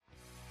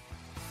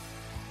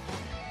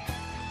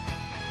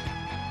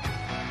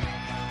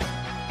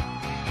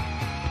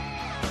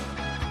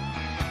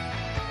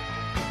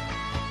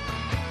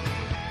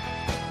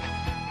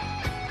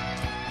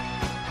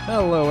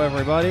Hello,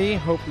 everybody.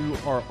 Hope you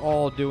are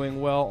all doing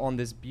well on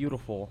this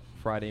beautiful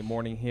Friday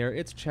morning here.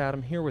 It's Chad.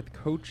 I'm here with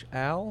Coach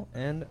Al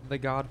and the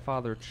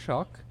Godfather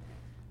Chuck.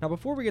 Now,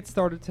 before we get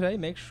started today,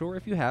 make sure,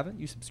 if you haven't,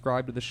 you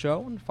subscribe to the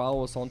show and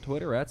follow us on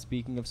Twitter at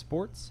Speaking of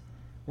Sports.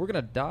 We're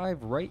going to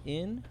dive right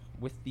in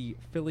with the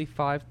Philly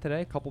Five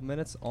today, a couple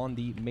minutes on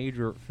the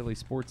major Philly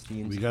sports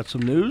teams. We got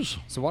some news.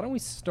 So why don't we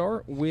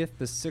start with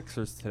the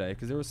Sixers today,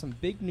 because there was some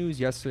big news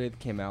yesterday that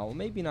came out. Well,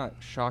 maybe not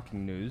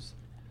shocking news.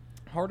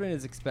 Harden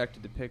is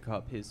expected to pick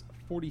up his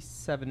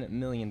 $47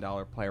 million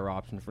player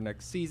option for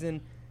next season.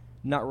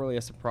 Not really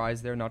a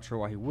surprise there. Not sure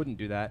why he wouldn't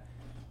do that.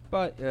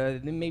 But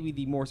then maybe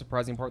the more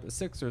surprising part, the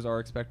Sixers are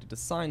expected to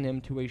sign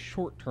him to a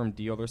short-term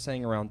deal. They're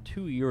saying around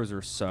 2 years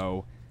or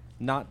so.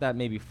 Not that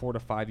maybe 4 to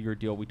 5 year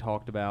deal we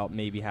talked about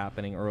maybe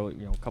happening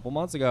early, a couple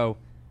months ago.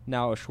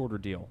 Now a shorter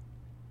deal.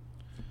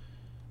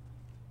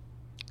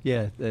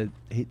 Yeah,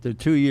 the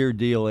 2 year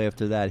deal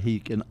after that, he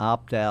can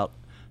opt out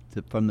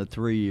from the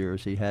 3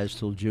 years he has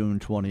till June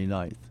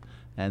 29th.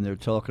 And they're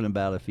talking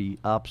about if he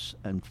opts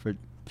and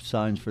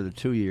signs for the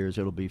 2 years,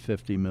 it'll be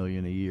 $50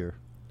 million a year.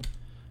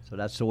 So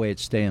that's the way it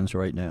stands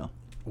right now.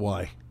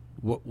 Why?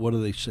 What are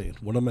they saying?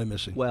 What am I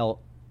missing? Well,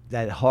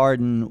 that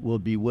Harden will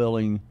be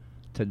willing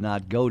to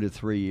not go to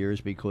 3 years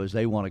because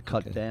they want to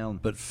cut down.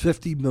 But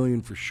 $50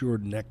 million for sure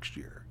next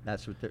year.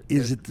 That's what they're.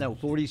 Is it no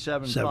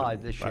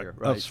 47.5 this year?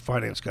 Right. Us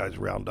finance guys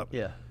round up.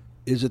 Yeah.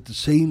 Is it the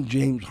same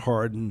James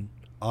Harden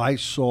I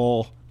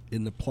saw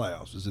in the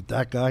playoffs? Is it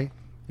that guy?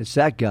 It's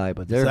that guy,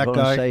 but they're going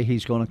to say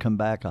he's going to come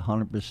back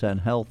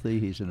 100% healthy.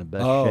 He's in the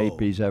best shape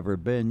he's ever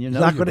been. He's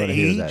not going to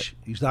age.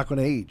 He's not going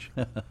to age.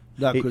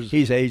 No,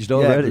 he's aged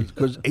already.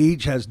 Because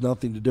age has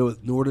nothing to do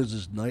with, nor does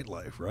his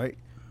nightlife, right?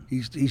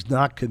 He's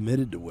not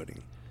committed to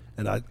winning.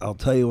 And I'll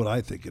tell you what I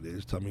think it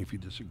is. Tell me if you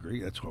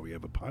disagree. That's why we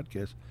have a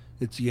podcast.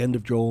 It's the end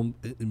of Joel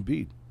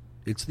Embiid.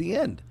 It's the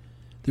end.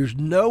 There's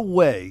no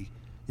way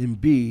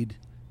Embiid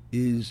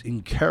is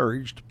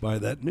encouraged by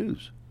that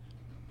news.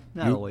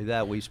 Not only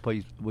that, we've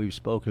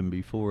spoken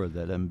before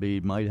that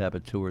Embiid might have a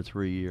 2 or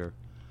 3 year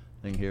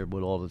thing here,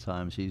 but all the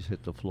times he's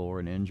hit the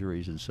floor and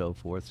injuries and so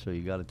forth. So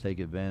you got to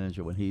take advantage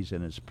of when he's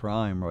in his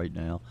prime right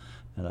now,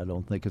 and I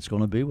don't think it's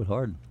going to be with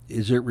Harden.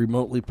 Is it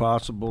remotely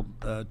possible,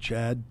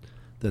 Chad,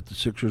 that the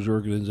Sixers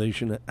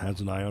organization has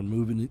an eye on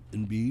moving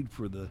Embiid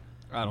for the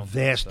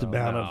vast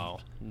amount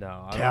of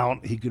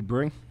talent he could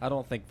bring? I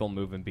don't think they'll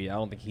move Embiid. I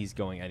don't think he's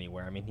going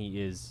anywhere. I mean,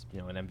 he is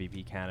an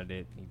MVP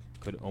candidate. He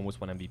could almost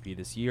win MVP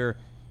this year.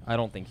 I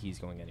don't think he's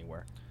going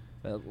anywhere.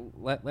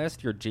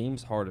 Last year,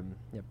 James Harden,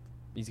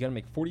 he's going to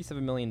make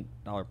 $47 million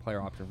player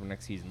option for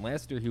next season.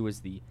 Last year, he was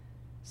the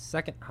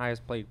second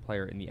highest paid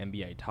player in the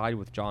NBA, tied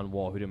with John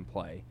Wall, who didn't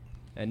play.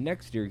 And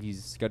next year,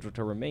 he's scheduled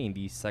to remain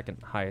the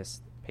second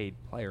highest paid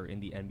player in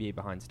the NBA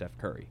behind Steph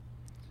Curry.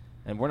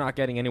 And we're not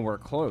getting anywhere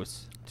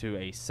close to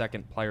a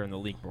second player in the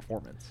league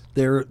performance.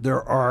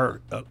 There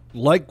are,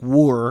 like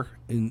WAR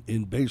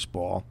in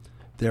baseball,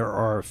 there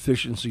are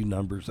efficiency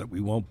numbers that we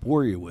won't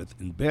bore you with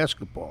in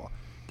basketball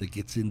that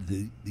gets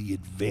into the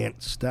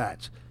advanced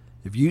stats.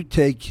 If you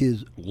take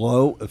his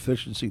low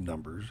efficiency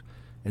numbers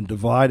and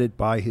divide it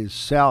by his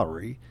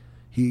salary,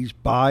 he's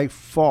by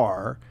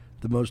far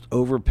the most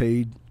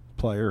overpaid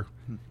player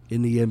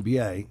in the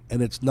NBA,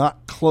 and it's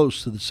not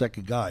close to the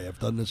second guy. I've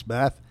done this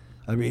math.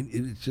 I mean,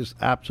 it's just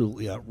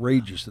absolutely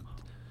outrageous.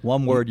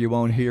 One word you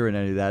won't hear in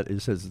any of that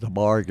is it's a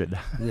bargain.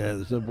 Yeah,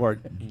 there's a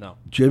bargain. No.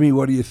 Jimmy,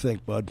 what do you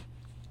think, bud?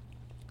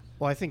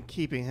 Well, I think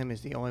keeping him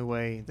is the only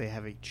way they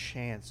have a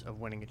chance of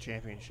winning a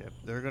championship.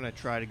 They're going to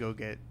try to go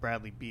get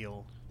Bradley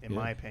Beal, in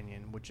my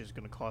opinion, which is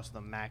going to cost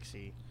them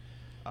maxi.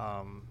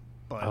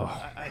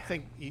 I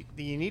think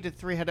you need a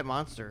three-headed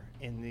monster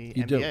in the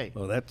NBA.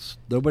 Oh,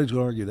 nobody's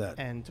going to argue that.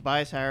 And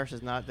Tobias Harris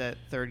is not that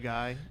third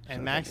guy,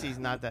 and Maxi's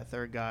not that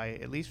third guy,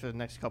 at least for the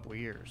next couple of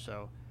years.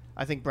 So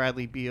I think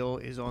Bradley Beal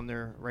is on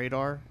their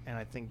radar, and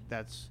I think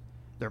that's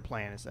their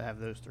plan is to have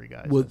those three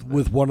guys.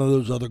 With one of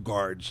those other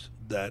guards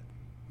that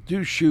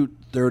do shoot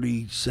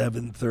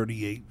 37,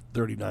 38,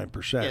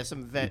 39%. Yeah,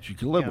 some vet you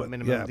can live with.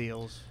 minimum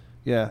deals.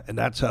 Yeah, and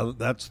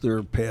that's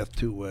their path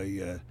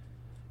to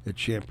a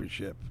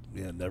championship.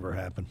 Yeah, never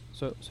happened.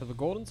 So the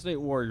Golden State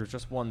Warriors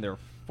just won their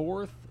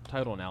fourth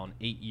title now in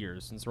 8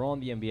 years since they're on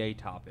the NBA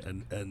topic.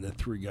 And the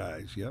three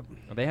guys, yep.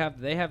 They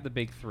have the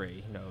big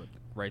three,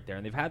 right there,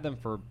 and they've had them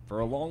for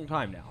a long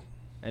time now.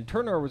 And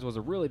turnovers was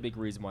a really big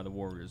reason why the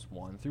Warriors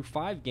won. Through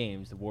 5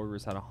 games, the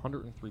Warriors had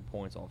 103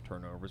 points off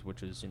turnovers,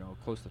 which is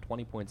close to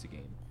 20 points a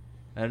game.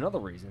 And another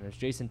reason is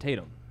Jason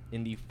Tatum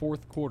in the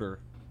fourth quarter.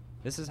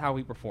 This is how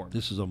he performed.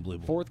 This is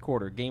unbelievable. Fourth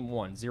quarter, game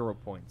 1, 0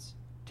 points.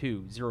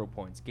 2, 0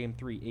 points. Game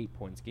 3, 8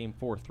 points. Game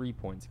 4, 3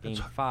 points. Game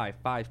 5,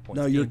 5 points.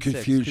 No, you're game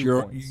confused. 6,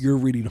 2 points. You're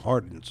reading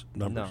Harden's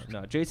numbers.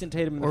 No. Jason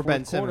Tatum in the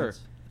fourth quarter,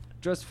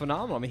 just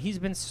phenomenal. I mean, he's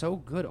been so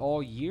good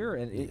all year,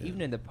 and even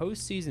in the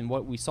postseason,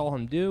 what we saw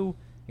him do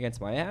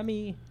against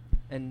Miami,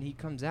 and he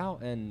comes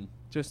out and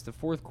just the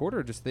fourth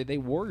quarter, just they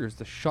Warriors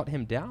to shut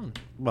him down.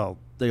 Well,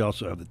 they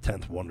also have the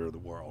 10th wonder of the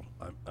world.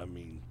 I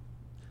mean,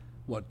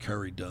 what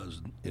Curry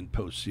does in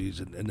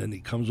postseason, and then he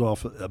comes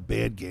off a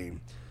bad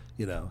game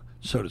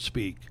so to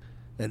speak.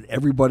 And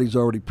everybody's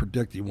already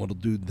predicting what he'll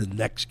do the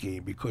next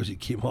game because he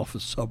came off a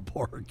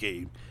subpar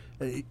game.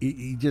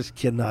 He just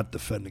cannot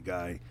defend the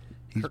guy.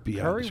 He's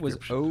beyond Curry was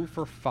description. 0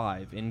 for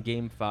 5 in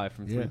Game 5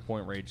 from Yeah,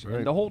 three-point range. right.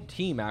 And the whole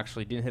team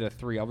actually didn't hit a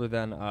three other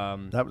than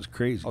That was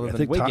crazy. other I than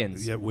think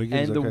Wiggins.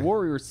 Wiggins. And the okay.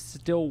 Warriors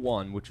still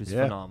won, which is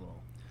Yeah.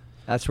 phenomenal.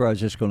 That's where I was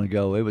just going to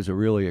go. It was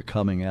really a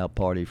coming out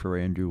party for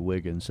Andrew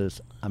Wiggins.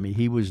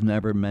 He was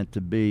never meant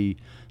to be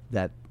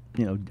that,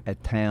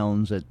 at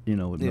Towns, at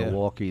with Yeah.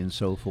 Milwaukee and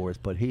so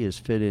forth. But he has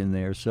fit in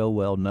there so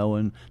well,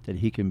 knowing that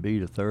he can be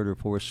the third or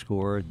fourth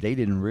scorer. They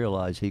didn't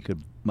realize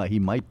he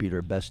might be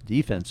their best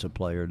defensive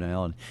player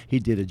now, and he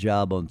did a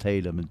job on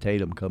Tatum. And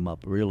Tatum come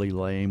up really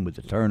lame with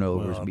the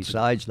turnovers, Well,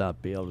 besides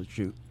not being able to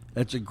shoot.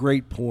 That's a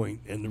great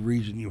point, and the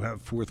reason you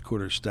have fourth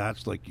quarter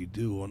stats like you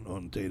do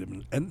on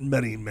Tatum and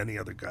many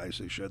other guys,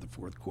 they show the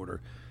fourth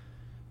quarter.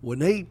 When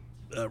they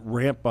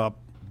ramp up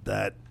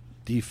that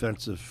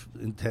defensive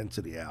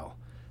intensity, Al,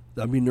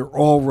 I mean, they're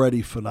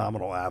already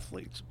phenomenal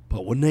athletes,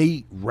 but when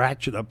they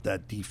ratchet up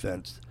that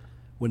defense,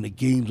 when the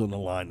game's on the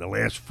line, the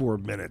last 4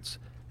 minutes,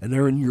 and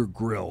they're in your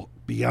grill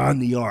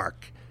beyond the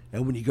arc,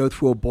 and when you go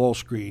through a ball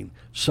screen,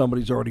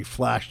 somebody's already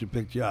flashed and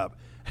picked you up.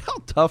 How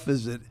tough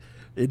is it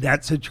in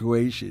that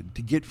situation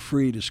to get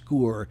free to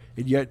score,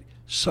 and yet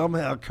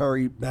somehow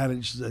Curry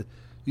managed to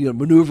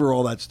maneuver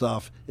all that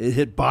stuff and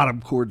hit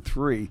bottom cord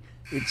three?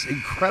 It's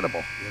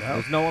incredible.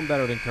 There's no one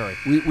better than Curry.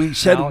 We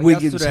said Now,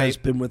 Wiggins yesterday- has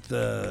been with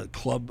the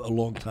club a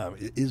long time.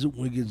 Isn't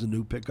Wiggins a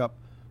new pickup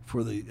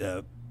for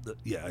the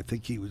yeah, I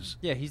think he was.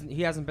 Yeah,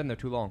 he hasn't been there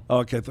too long. Oh,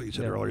 okay, I thought you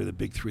said Yeah. earlier the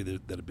big three that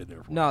have been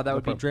there. For No, that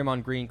would be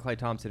problem. Draymond Green, Klay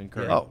Thompson, and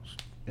Curry. Oh,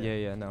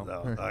 Yeah, no.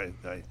 no, I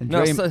And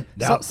No,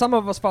 Draymond- some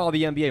of us follow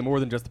the NBA more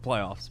than just the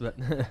playoffs, but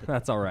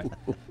that's all right.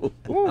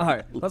 All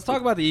right, let's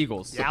talk about the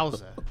Eagles.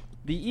 Yowza.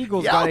 The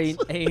Eagles got a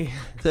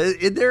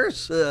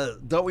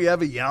don't we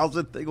have a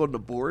Yowza thing on the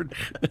board?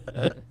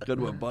 Good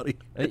one, buddy.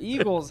 the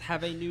Eagles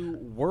have a new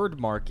word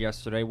mark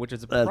yesterday, which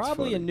is That's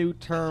probably a funny. new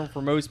term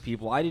for most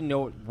people. I didn't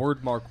know what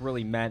word mark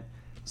really meant,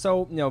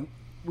 so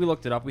we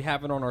looked it up. We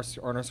have it on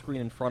our screen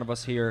in front of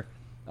us here.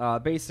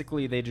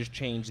 Basically, they just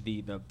changed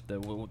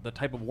the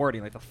type of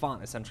wording, like the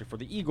font, essentially, for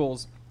the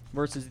Eagles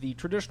versus the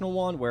traditional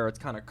one, where it's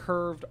kind of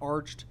curved,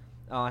 arched,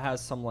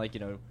 has some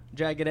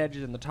jagged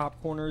edges in the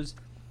top corners.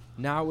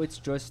 Now it's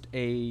just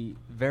a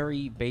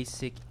very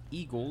basic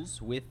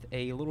Eagles with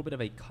a little bit of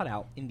a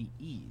cutout in the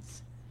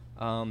E's.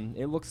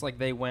 It looks like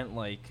they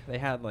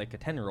had a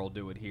 10-year-old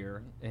do it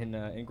here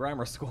in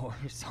grammar school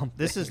or something.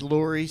 This is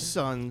Lurie's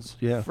son's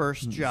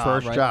first job.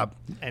 First right? job.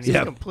 And he's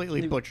Yeah.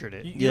 completely butchered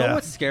it. You know Yeah.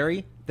 what's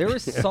scary? There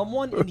is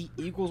someone in the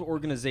Eagles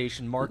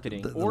organization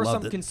marketing That or loved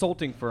some it.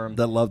 consulting firm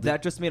That loved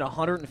it. just made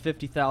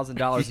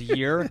 $150,000 a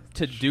year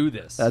to do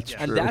this. That's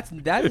and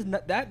true.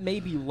 that may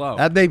be low.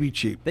 That may be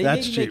cheap. They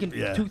That's may be cheap. making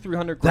yeah.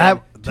 $200-300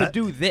 grand That- to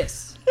do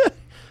this.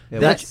 Yeah,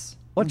 That's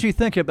what do you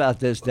think about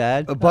this,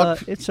 Dad? A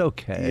buck- It's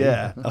okay.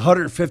 Yeah,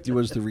 150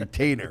 was the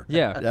retainer.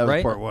 Yeah, that was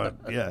right? part one.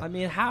 Yeah. I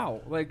mean,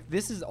 how?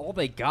 This is all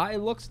they got. It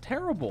looks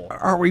terrible.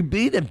 Are we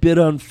being a bit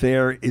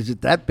unfair? Is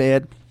it that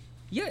bad?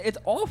 Yeah, it's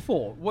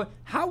awful. What?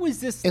 How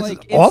is this Is it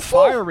awful?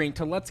 inspiring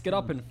to let's get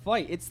up and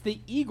fight? It's the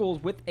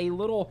Eagles with a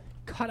little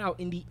cutout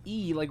in the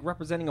E,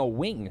 representing a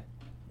wing.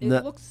 It No.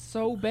 looks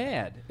so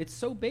bad. It's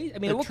so basic. I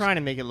mean, They're it looks trying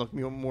to make it look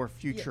more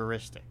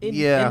futuristic.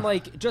 Yeah.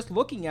 And just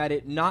looking at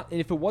it,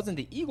 if it wasn't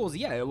the Eagles,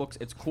 yeah,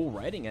 it's cool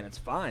writing and it's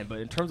fine. But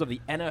in terms of the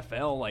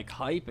NFL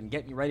hype and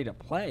getting you ready to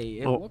play,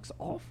 it looks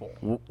awful.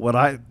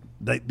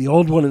 The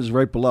old one is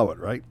right below it,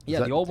 right? Is Yeah,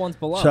 that- the old one's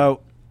below. So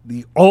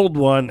the old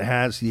one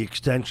has the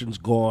extensions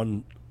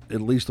gone,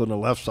 at least on the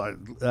left side.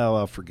 Oh,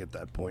 I'll forget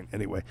that point.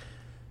 Anyway,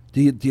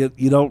 you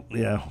don't?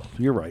 Yeah,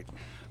 you're right.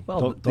 Well,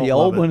 Don't the love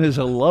old it. one is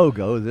a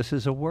logo. This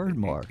is a word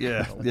mark.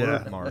 Yeah, A yeah,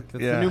 word mark.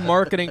 It's yeah. the new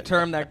marketing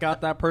term that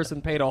got that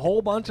person paid a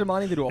whole bunch of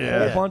money to do a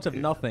Yeah. whole bunch of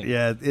nothing.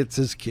 Yeah, it's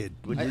his kid.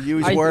 When you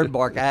use I- word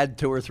mark, add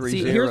 2 or 3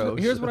 See, zeros.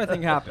 here's what I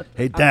think happened.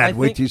 Hey, I Dad,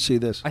 wait think- till you see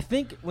this. I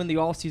think when the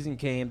all season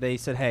came, they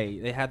said, "Hey,"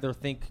 they had their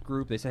think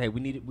group. They said, "Hey, we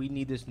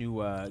need this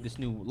new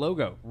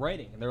logo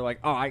writing." And they're like,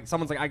 "Oh,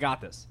 someone's like, I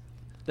got this."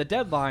 The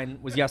deadline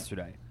was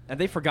yesterday, and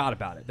they forgot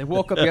about it. They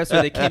woke up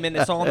yesterday. They came in.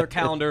 They saw on their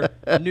calendar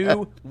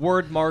new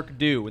word mark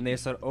due, and they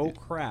said, "Oh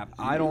crap,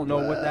 I don't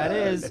know what that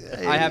is.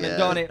 I haven't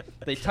done it."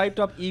 They typed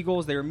up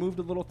Eagles. They removed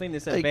a little thing. They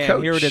said, Hey, "Bam,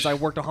 Coach, here it is. I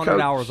worked 100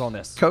 Coach, hours on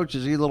this." Coach,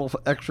 is he a little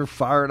extra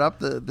fired up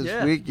this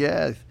Yeah. week?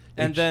 Yeah.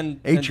 And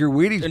then ate your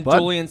Wheaties, and bud.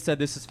 Julian said,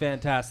 "This is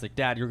fantastic,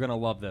 Dad. You're gonna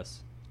love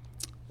this."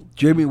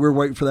 Jimmy, we're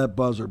waiting for that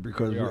buzzer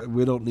because We are.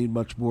 we don't need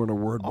much more than a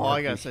word mark. All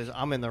I gotta say is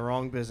I'm in the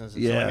wrong business.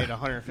 And Yeah. So I need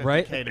 150K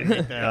Right? to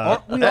hit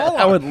that. We all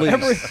Oh, are. at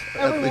least.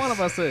 Every one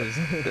of us is.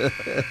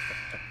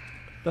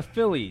 The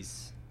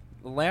Phillies.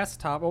 The last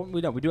top. Oh,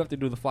 we do have to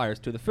do the Flyers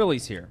too. The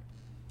Phillies here.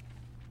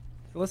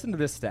 Listen to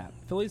this stat.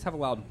 Phillies have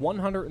allowed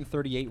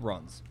 138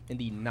 runs in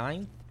the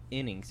 9th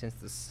inning since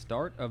the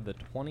start of the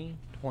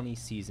 2020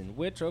 season,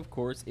 which, of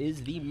course,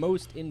 is the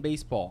most in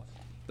baseball.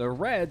 The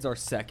Reds are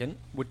second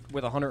with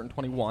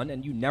 121,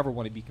 and you never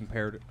want to be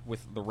compared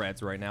with the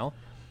Reds right now.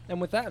 And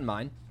with that in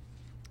mind,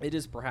 it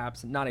is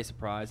perhaps not a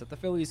surprise that the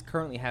Phillies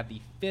currently have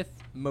the 5th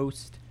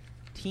most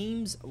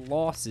team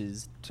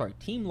losses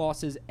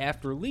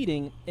after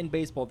leading in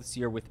baseball this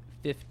year with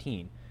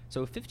 15.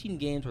 So 15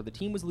 games where the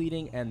team was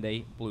leading and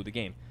they blew the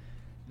game.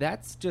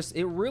 That's just,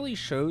 it really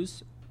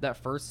shows that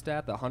first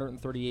stat, the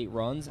 138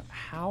 runs,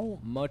 how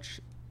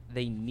much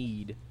they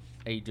need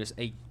a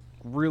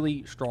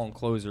really strong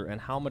closer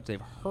and how much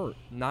they've hurt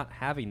not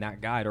having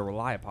that guy to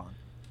rely upon.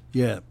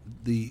 Yeah,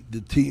 the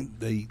team,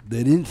 they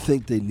didn't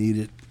think they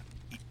needed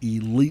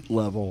elite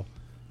level,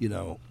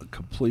 a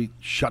complete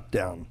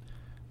shutdown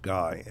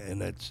guy,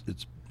 and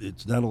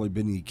it's not only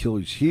been the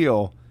Achilles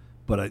heel,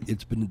 but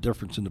it's been the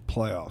difference in the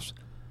playoffs.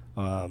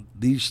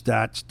 These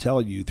stats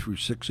tell you through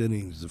 6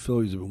 innings, the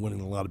Phillies have been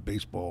winning a lot of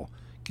baseball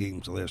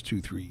games the last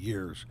 2-3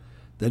 years.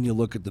 Then you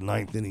look at the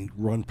 9th inning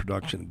run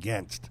production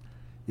against.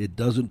 It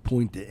doesn't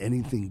point to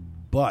anything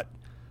but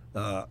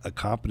a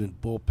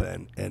competent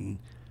bullpen. And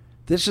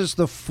this is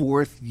the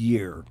 4th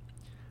year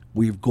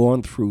we've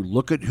gone through.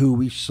 Look at who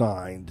we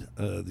signed.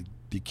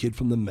 The kid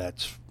from the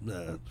Mets,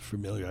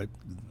 familiar. I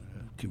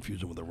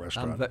confuse him with a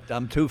restaurant.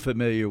 I'm too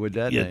familiar with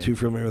that name. Yeah, too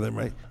familiar with him,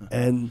 right?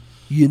 And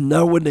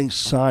when they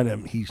sign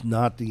him, he's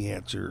not the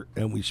answer.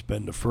 And we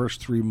spend the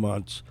first 3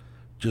 months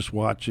just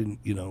watching,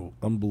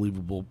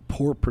 unbelievable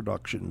poor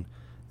production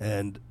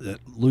and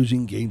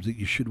losing games that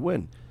you should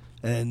win.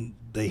 And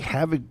they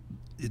haven't,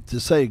 to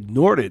say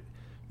ignored it,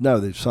 no,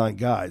 they've signed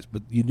guys,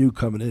 but you knew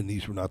coming in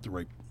these were not the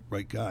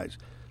right guys.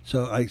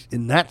 So I,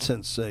 in that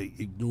sense, say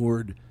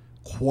ignored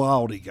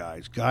quality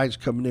guys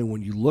coming in.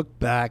 When you look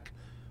back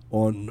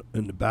in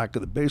the back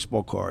of the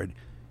baseball card,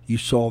 you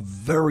saw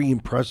very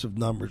impressive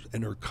numbers,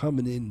 and they're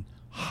coming in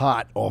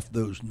hot off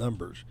those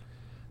numbers.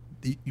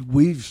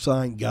 We've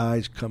signed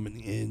guys coming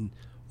in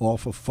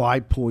off a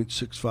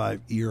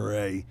 5.65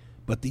 ERA,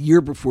 but the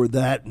year before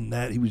that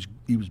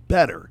he was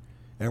better,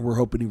 and we're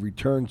hoping he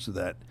returns to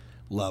that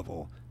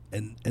level.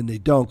 And they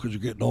don't because they're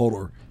getting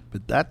older.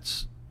 But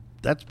that's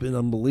been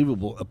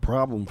unbelievable, a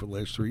problem for the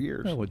last 3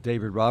 years. Yeah, with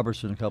David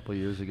Robertson a couple of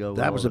years ago.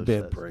 That was a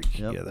bad break.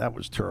 Yep. Yeah, that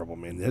was terrible,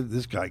 man.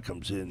 This guy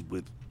comes in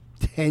with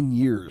 10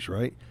 years,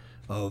 right,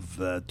 of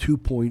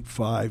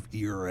 2.5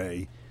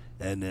 ERA,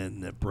 and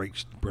then it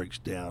breaks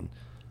down.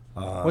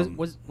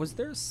 Was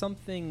there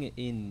something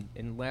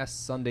in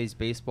last Sunday's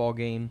baseball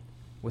game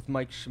with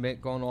Mike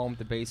Schmidt going on with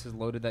the bases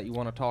loaded that you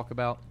want to talk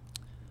about?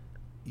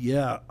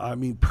 Yeah, I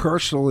mean,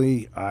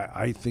 personally,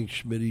 I think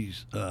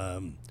Schmitty's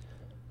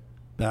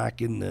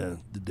back in the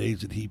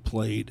days that he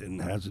played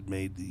and hasn't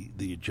made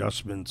the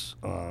adjustments.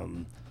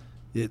 Help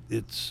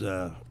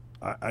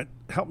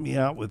me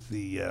out with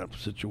the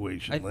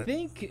situation. I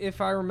think if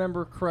I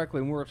remember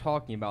correctly, when we were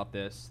talking about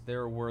this,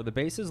 there were the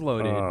bases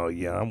loaded. Oh,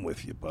 yeah, I'm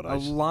with you, but a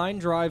line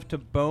drive to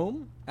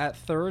Bohm at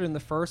third in the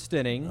first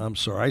inning. I'm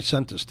sorry, I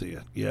sent this to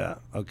you. Yeah,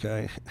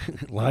 okay.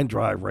 Line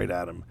drive right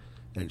at him.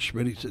 And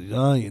Schmidt said,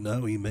 he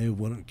may have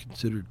wanted to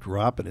consider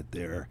dropping it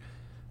there.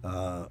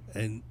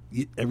 And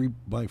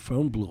my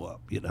phone blew up,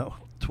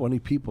 20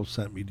 people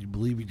sent me. Do you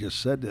believe he just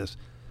said this?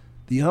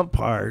 The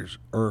umpires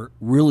are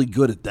really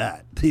good at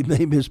that. They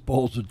may miss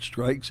balls and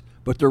strikes,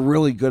 but they're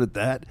really good at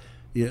that.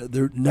 Yeah,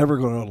 they're never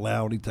going to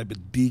allow any type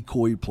of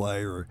decoy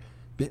play.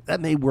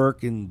 That may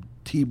work in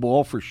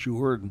T-ball for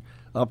sure and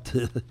up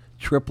to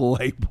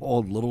AAA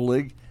ball in Little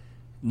League.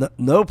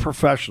 No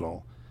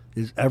professional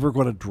is ever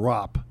going to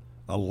drop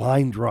a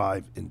line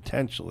drive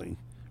intentionally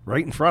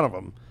right in front of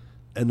them,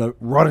 and the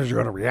runners are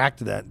going to react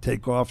to that and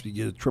take off. You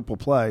get a triple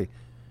play,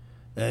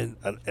 and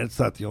it's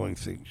not the only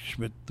thing.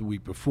 Schmidt the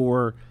week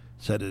before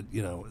said it.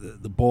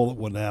 The ball that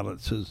went out at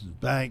Citizens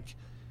Bank.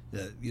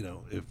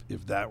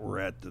 If that were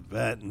at the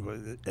vet,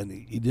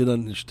 and he did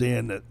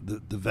understand that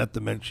the vet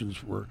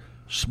dimensions were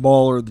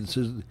smaller than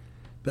Citizens,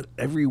 but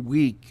every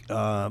week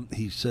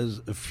he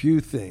says a few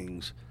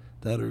things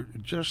that are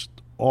just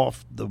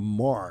off the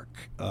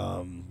mark.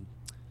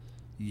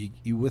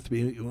 You with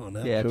me on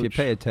that? Yeah, Coach? if you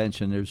pay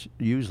attention, there's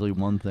usually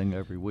one thing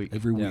every week.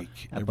 Every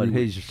week. But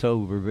he's so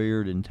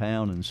revered in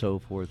town and so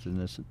forth, and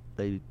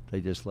they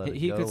just let it go.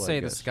 He could say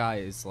I the guess. sky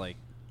is like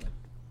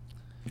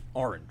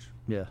orange.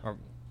 Yeah. Or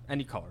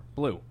any color.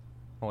 Blue.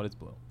 Oh, it is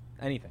blue.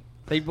 Anything.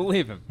 They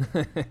believe him.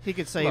 He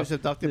could say he was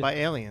abducted by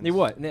aliens. They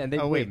would. They oh,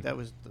 believe wait, him. that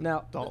was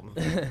Now, Dalton.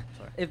 Sorry.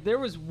 If there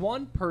was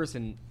one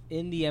person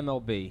in the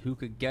MLB who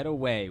could get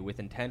away with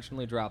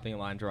intentionally dropping a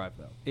line drive,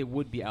 though, it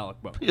would be Alec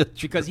Bohm.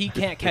 Because he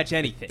can't catch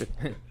anything.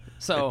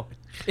 So,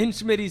 in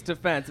Schmitty's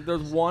defense, if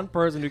there's one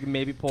person who can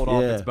maybe pull it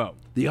off, it's Bohm.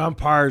 The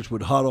umpires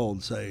would huddle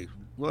and say,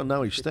 well,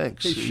 no, he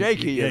stinks. He's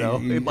shaky,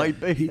 it might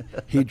be.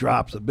 He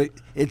drops a big.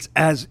 It's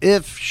as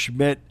if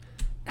Schmidt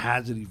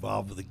hasn't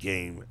evolved with the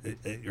game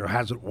or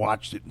hasn't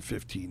watched it in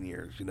 15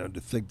 years,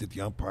 to think that the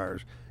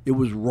umpires, it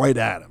was right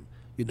at him.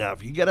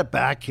 If you get a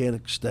backhand,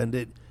 extend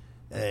it,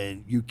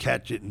 and you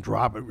catch it and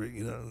drop it,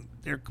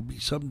 there could be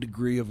some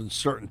degree of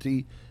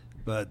uncertainty,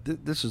 but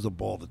this is a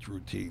ball that's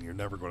routine. You're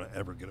never going to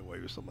ever get away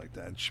with something like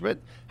that. And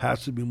Schmidt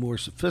has to be more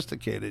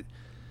sophisticated,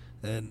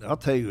 and I'll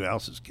tell you who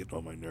else is getting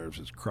on my nerves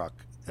is Kruk.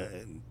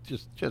 And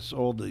just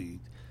all the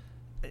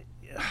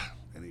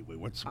anyway. anyway?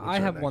 What's I our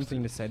have next one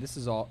thing to say. This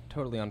is all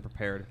totally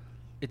unprepared.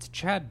 It's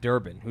Chad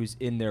Durbin who's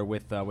in there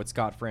with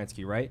Scott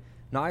Fransky, right?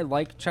 Now, I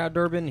like Chad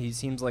Durbin. He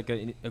seems like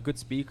a good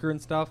speaker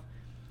and stuff.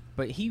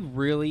 But he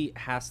really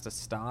has to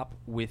stop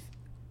with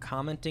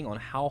commenting on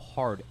how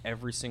hard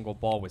every single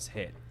ball was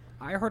hit.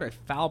 I heard a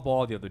foul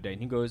ball the other day,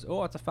 and he goes,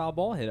 "Oh, it's a foul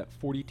ball hit at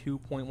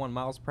 42.1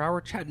 miles per hour."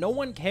 Chad, no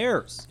one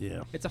cares.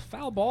 Yeah. It's a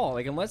foul ball.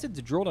 Like, unless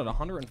it's drilled at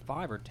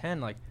 105 or 10,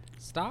 like,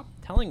 stop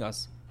telling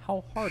us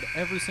how hard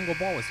every single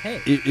ball was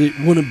hit. It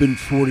would have been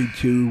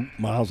 42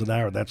 miles an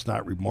hour. That's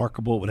not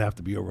remarkable. It would have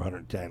to be over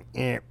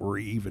 110 or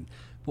even.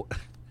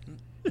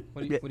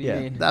 What do you Yeah.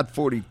 mean? Not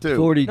 42.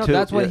 42. No,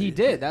 that's what yeah. he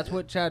did. That's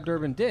what Chad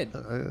Durbin did.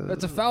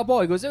 That's a foul ball.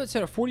 He goes, "Oh, it's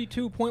at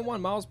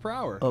 42.1 miles per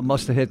hour." Oh,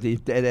 must have hit the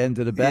dead end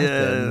of the bat Yeah,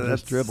 then and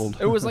that's- just dribbled.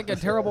 It was like a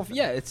terrible.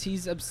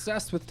 He's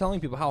obsessed with telling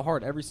people how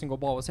hard every single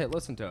ball was hit.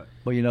 Listen to it.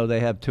 Well, you know, they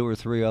have 2 or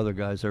 3 other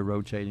guys they're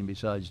rotating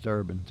besides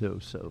Durbin, too.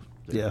 So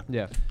Yeah.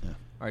 Yeah.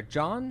 All right,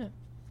 John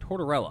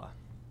Tortorella,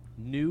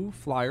 new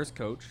Flyers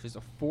coach. Is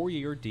a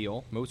 4-year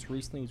deal. Most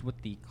recently, he was with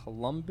the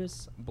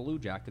Columbus Blue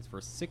Jackets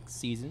for 6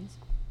 seasons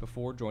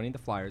before joining the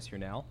Flyers here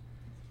now.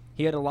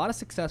 He had a lot of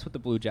success with the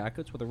Blue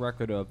Jackets with a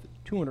record of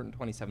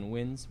 227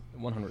 wins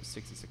and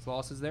 166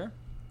 losses there,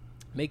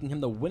 making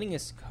him the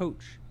winningest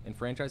coach in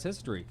franchise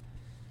history.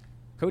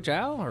 Coach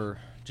Al or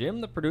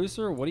Jim, the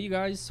producer, what are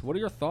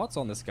your thoughts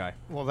on this guy?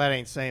 Well, that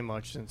ain't saying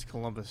much since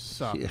Columbus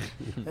sucked Yeah,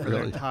 for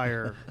the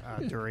entire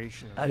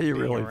duration. Of how do you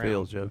being really around.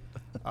 feel, Joe?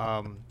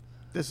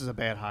 This is a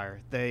bad hire.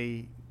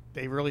 They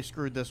really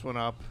screwed this one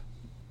up.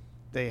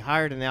 They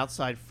hired an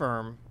outside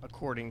firm,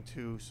 according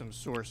to some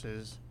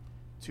sources,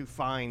 to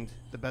find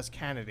the best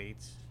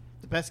candidates.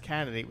 The best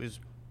candidate was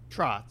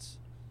Trotz.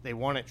 They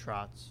wanted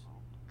Trotz.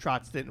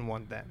 Trotz didn't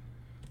want them.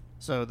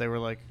 So they were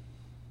like,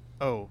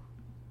 "Oh,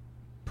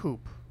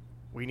 poop.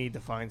 We need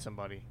to find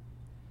somebody."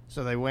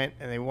 So they went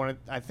and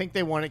I think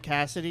they wanted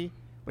Cassidy,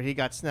 but he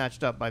got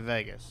snatched up by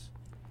Vegas.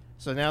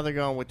 So now they're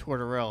going with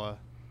Tortorella,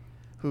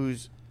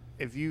 who's,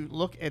 if you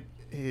look at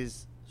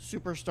his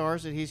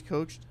superstars that he's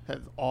coached,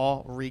 have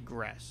all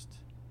regressed.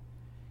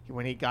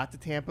 When he got to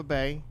Tampa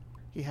Bay,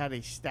 he had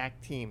a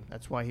stacked team.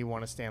 That's why he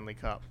won a Stanley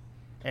Cup.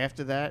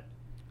 After that,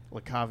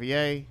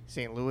 LeCavier,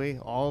 St. Louis,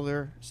 all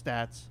their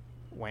stats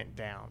went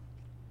down.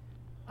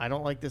 I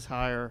don't like this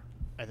hire.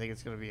 I think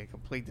it's going to be a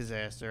complete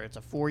disaster. It's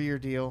a 4-year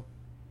deal.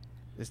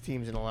 This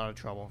team's in a lot of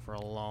trouble for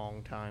a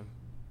long time.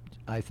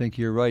 I think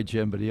you're right,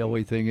 Jim, but the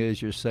only thing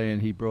is you're saying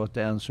he brought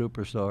down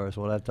superstars.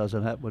 Well, that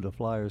doesn't happen with the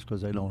Flyers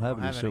because they don't have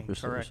any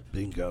superstars. Correct.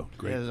 Bingo.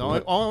 Great. Yeah, there's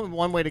only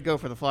one way to go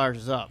for the Flyers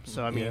is up.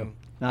 So, I mean, Yeah.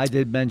 Now, I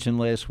did mention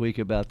last week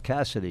about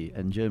Cassidy,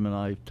 and Jim and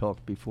I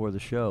talked before the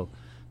show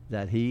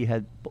that he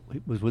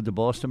was with the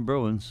Boston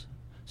Bruins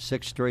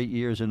 6 straight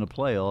years in the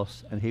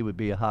playoffs, and he would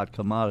be a hot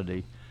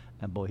commodity.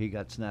 And, boy, he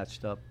got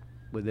snatched up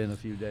within a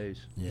few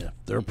days. Yeah.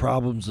 Their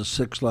problem's a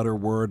 6-letter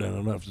word. I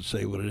don't have to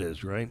say what it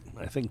is, right?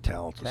 I think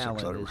talent's a Talent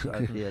 6-letter is,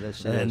 word. yeah,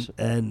 that's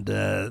and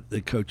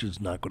the coach is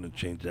not going to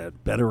change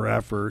that. Better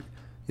effort.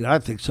 You know, I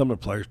think some of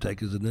the players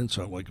take as an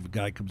insult. Like if a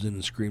guy comes in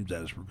and screams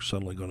at us, we're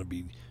suddenly going to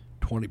be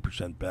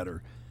 20%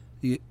 better.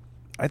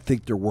 I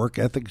think their work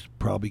ethic's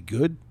probably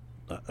good.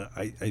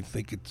 I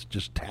think it's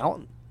just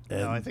talent.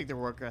 no, I think their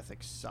work ethic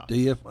sucks. Do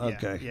you? Yeah,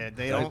 Okay. Yeah,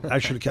 they I- don't. I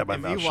should have kept my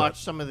if mouth you shut.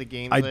 watch some of the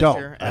games I last don't.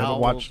 year, I haven't Al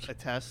watched- will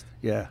attest.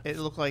 Yeah. It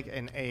looked like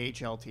an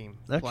AHL team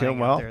Okay, playing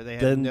well, out there. They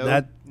then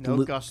had no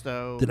that-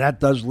 gusto. Then that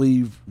does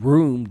leave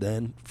room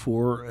then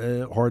for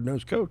a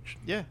hard-nosed coach.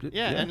 Yeah,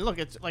 and look,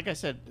 it's like I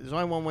said, there's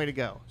only one way to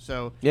go.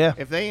 So Yeah.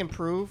 if they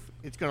improve,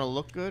 it's going to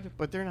look good,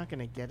 but they're not going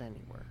to get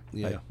anywhere.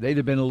 Yeah. They'd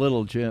have been a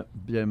little, Jim,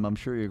 I'm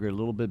sure you agree, a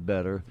little bit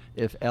better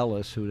if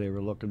Ellis, who they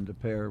were looking to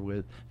pair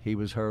with, he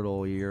was hurt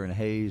all year, and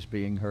Hayes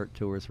being hurt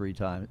 2 or 3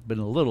 times. Been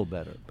a little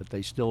better, but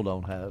they still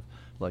don't have,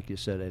 like you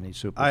said, any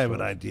superstars. I have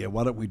an idea.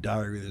 Why don't we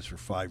diary this for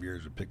 5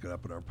 years and pick it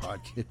up in our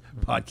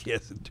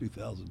podcast in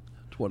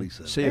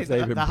 2027? See Hey, if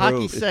they've the hockey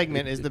improved.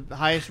 segment is the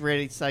highest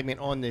rated segment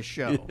on this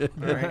show. All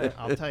right?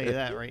 I'll tell you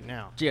that right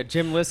now. Yeah,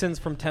 Jim listens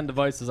from 10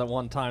 devices at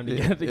one time to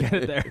get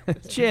it there.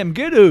 Jim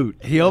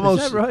Goodoot. He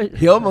almost Is that right?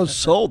 he almost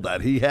sold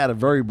that. He had a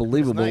very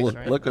believable nice,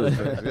 right? look at his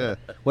face. Yeah.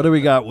 What do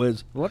we got,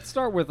 Wiz? Let's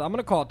start with, I'm going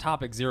to call it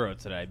topic 0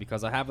 today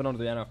because I have it under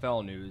the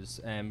NFL news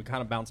and we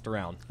kind of bounced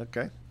around.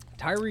 Okay.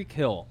 Tyreek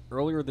Hill,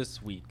 earlier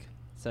this week,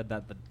 said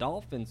that the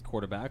Dolphins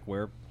quarterback,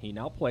 where he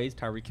now plays,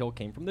 Tyreek Hill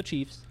came from the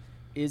Chiefs,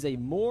 is a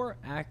more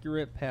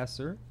accurate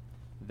passer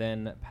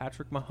than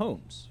Patrick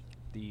Mahomes,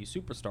 the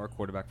superstar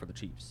quarterback for the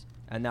Chiefs.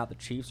 And now the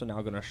Chiefs are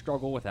now going to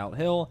struggle without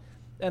Hill,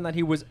 and that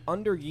he was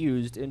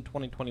underused in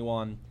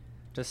 2021,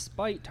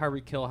 despite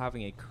Tyreek Hill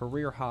having a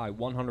career-high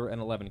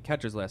 111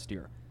 catches last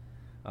year.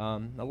 A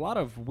lot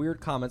of weird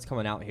comments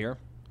coming out here.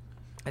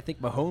 I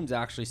think Mahomes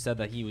actually said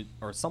that he was,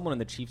 or someone in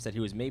the Chiefs said he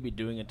was maybe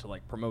doing it to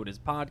like promote his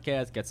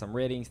podcast, get some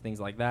ratings, things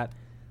like that.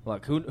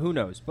 Look, who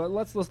knows? But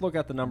let's look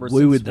at the numbers.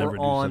 We since would we're never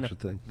do on such a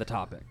thing. the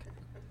topic.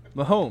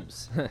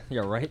 Mahomes,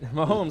 yeah, right.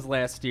 Mahomes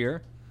last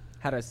year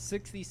had a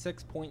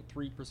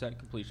 66.3%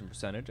 completion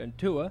percentage, and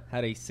Tua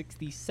had a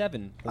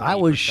 67%. I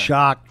was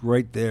shocked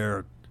right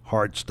there.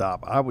 hard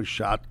stop. I was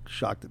shocked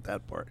at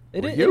that part.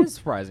 It Were is, you? it is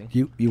surprising.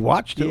 You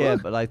watched it? Yeah,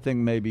 but I think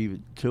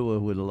maybe Tua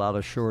with a lot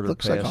of shorter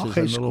Looks like a passes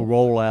high and school- little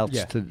rollouts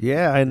Yeah. to.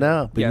 Yeah, I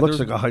know. But he looks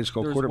there's- like a high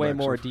school there's quarterback. way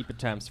more so- deep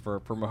attempts for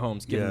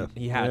Mahomes, given Yeah.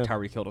 he had Yeah.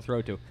 Tyreek Hill to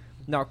throw to.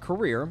 Now,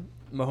 career,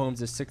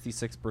 Mahomes is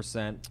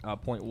 66%,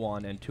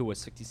 0.1, and Tua is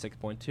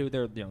 66.2.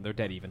 They're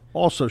dead even.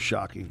 Also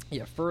shocking.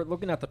 Yeah, for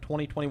looking at the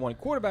 2021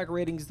 quarterback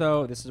ratings,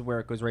 though, this is where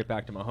it goes right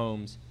back to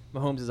Mahomes.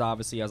 Mahomes is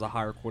obviously has a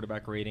higher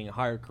quarterback rating, a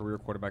higher career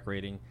quarterback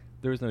rating.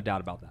 There's no doubt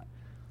about that.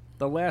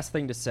 The last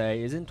thing to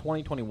say is in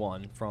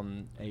 2021,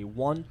 from a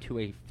 1 to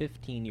a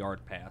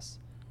 15-yard pass,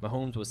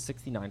 Mahomes was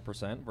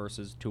 69%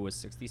 versus Tua's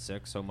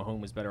 66, so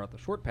Mahomes was better at the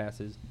short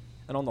passes.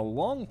 And on the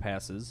long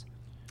passes,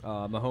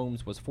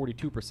 Mahomes was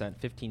 42%,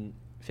 15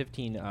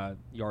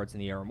 yards in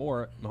the air or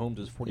more. Mahomes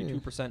was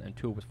 42% and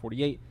Tua was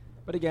 48.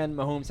 But again,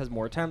 Mahomes has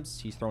more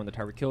attempts. He's throwing the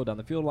Tyreek Hill down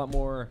the field a lot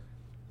more.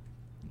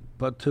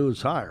 But two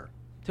is higher.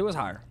 Tua's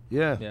higher.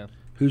 Yeah. Yeah.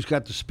 Who's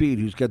got the speed?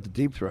 Who's got the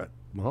deep threat?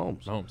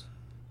 Mahomes. Mahomes.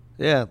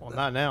 Yeah. Well,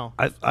 not now.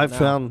 I No,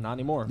 found not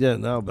anymore. Yeah,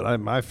 no, but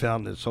I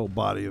found this whole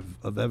body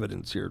of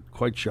evidence here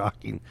quite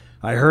shocking.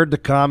 I heard the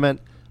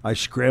comment. I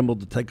scrambled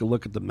to take a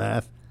look at the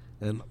math,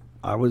 and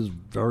I was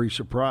very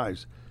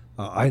surprised.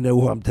 I know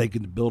who I'm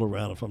taking to build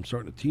around if I'm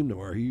starting a team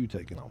tomorrow. Who are you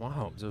taking? No,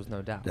 Mahomes. There's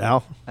no doubt.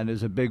 Al? And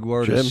there's a big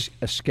word, Jim?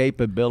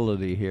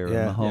 escapability here.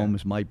 Yeah. And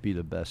Mahomes might be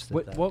the best at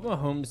What that.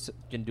 Mahomes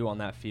can do on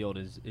that field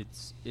is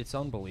it's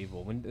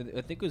unbelievable. When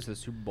I think it was the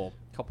Super Bowl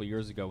a couple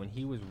years ago when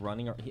he was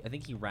running. I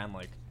think he ran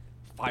like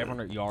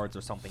 500 yards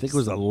or something. I think it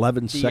was an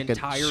 11-second the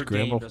entire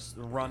scramble. game just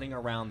running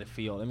around the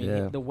field. I mean,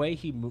 Yeah. the way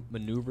he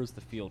maneuvers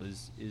the field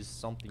is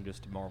something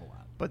just to marvel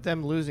at. But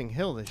them losing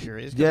Hill this year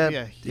is Yeah, going to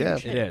be a huge yeah,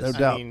 hit. it is. no I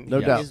doubt, mean, no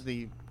he doubt. is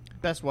the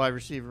best wide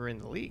receiver in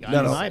the league, No,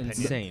 in no. my It's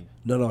opinion. insane.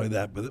 Not only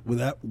that, but with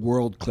that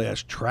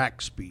world-class track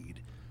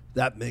speed,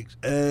 that makes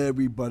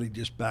everybody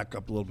just back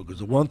up a little bit. Because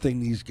the one thing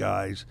these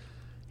guys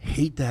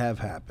hate to have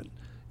happen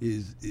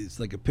is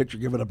like a pitcher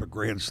giving up a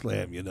grand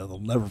slam. They'll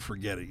never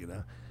forget it.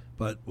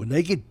 But when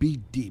they get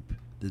beat deep,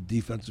 the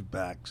defensive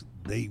backs,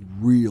 they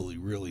really,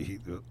 really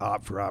hate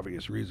for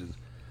obvious reasons.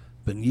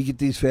 But when you get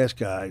these fast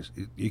guys,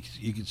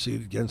 you can see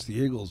it against the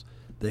Eagles.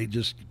 They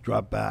just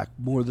drop back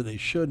more than they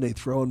should, and they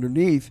throw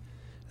underneath.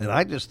 And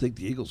I just think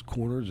the Eagles'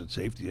 corners and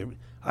safety,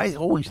 I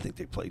always think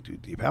they play too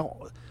deep.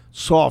 How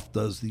soft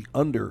does the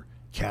under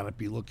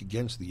canopy look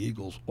against the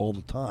Eagles all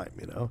the time,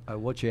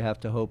 What you have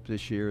to hope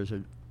this year is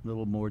a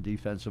little more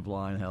defensive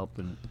line help,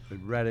 and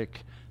with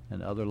Reddick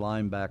and other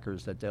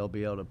linebackers that they'll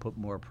be able to put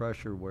more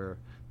pressure where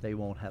they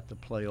won't have to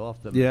play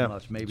off them Yeah, as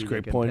much. Maybe that's a they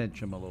great can point. pinch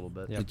them a little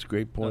bit. Yeah. That's a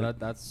great point. No,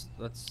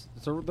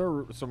 there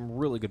are some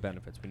really good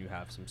benefits when you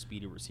have some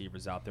speedy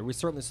receivers out there. We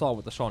certainly saw it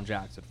with Deshaun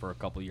Jackson for a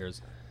couple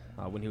years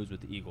when he was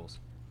with the Eagles.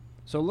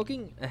 So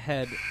looking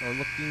ahead, or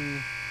looking,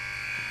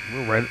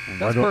 We're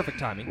that's on, perfect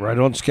timing. right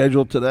on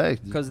schedule today.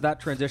 Because that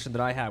transition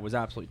that I had was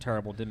absolutely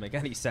terrible, didn't make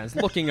any sense.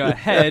 Looking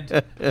ahead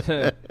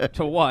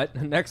to what?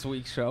 Next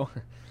week's show.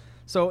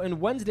 So in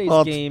Wednesday's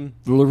game,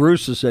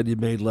 LaRussa said you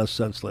made less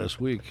sense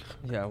last week.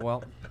 yeah,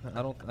 well,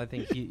 I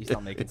think he's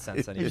not making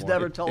sense anymore. He's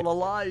never told a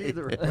lie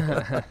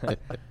either.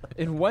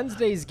 In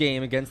Wednesday's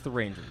game against the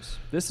Rangers,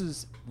 this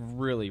is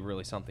really,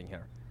 really something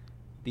here.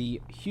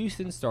 The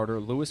Houston starter,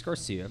 Luis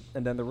Garcia,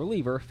 and then the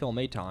reliever, Phil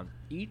Maton,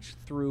 each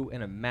threw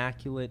an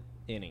immaculate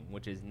inning,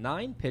 which is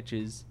 9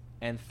 pitches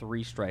and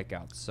 3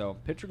 strikeouts. So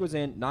pitcher goes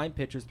in, 9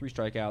 pitches, 3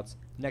 strikeouts.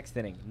 Next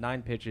inning,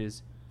 9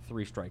 pitches,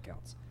 3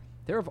 strikeouts.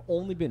 There have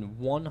only been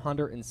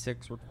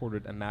 106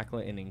 recorded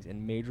immaculate innings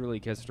in Major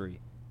League history,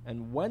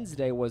 and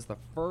Wednesday was the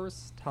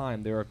first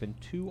time there have been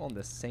 2 on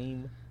the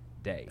same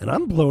day. And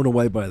I'm blown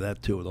away by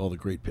that, too, with all the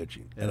great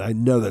pitching. And I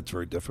know that's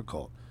very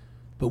difficult.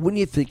 But when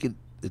you think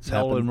it's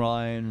Nolan happened,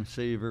 Ryan,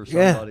 Seaver,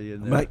 yeah, somebody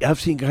in there. I've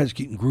seen guys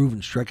getting groove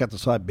and strike out the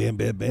side, bam,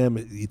 bam, bam.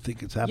 You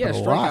think it's happened Yeah, a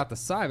strike lot. out the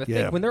side. I Yeah,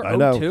 think when they're I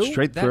know, 0-2,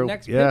 straight that through,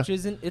 next yeah.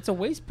 pitch it's a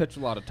waste pitch a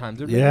lot of times.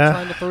 They're Yeah.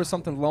 trying to throw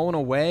something low and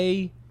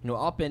away,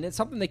 up in. It's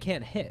something they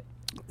can't hit.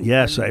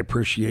 Yes, I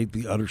appreciate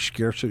the utter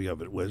scarcity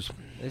of it, Wiz.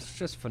 It's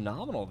just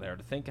phenomenal there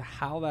to think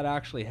how that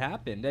actually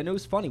happened. And it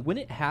was funny. When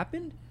it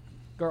happened,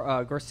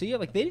 Garcia,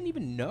 they didn't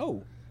even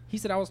know. He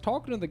said, I was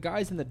talking to the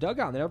guys in the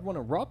dugout, and everyone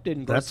erupted,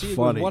 and That's Garcia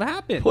funny. goes, what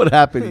happened? What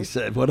happened, he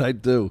said. What'd I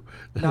do?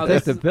 Now, I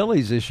this think the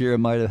Phillies this year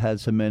might have had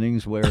some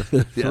innings where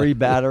 3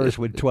 batters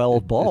with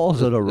 12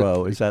 balls in a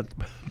row. Is that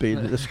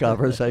being this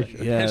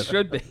conversation? Yeah. It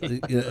should be.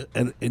 Yeah,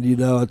 and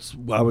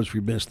I was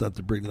remiss not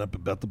to bring it up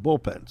about the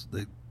bullpens.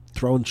 They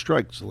throwing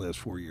strikes the last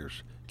 4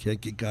 years. Can't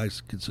get guys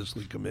to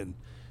consistently come in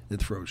and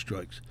throw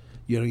strikes.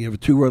 You have a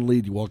 2-run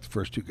lead, you walk the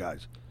first 2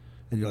 guys.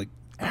 And you're like,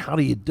 how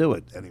do you do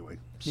it? Anyway.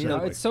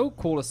 It's so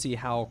cool to see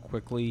how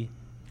quickly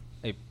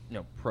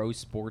pro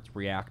sports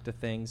react to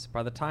things.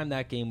 By the time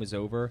that game was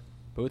over,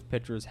 both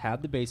pitchers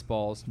had the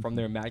baseballs from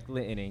their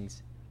immaculate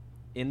innings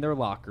in their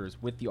lockers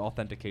with the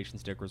authentication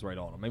stickers right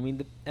on them. I mean,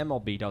 the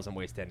MLB doesn't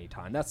waste any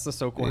time. That's just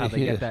so cool how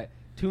they Yeah. get that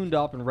tuned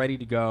up and ready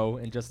to go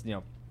in just,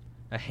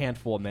 a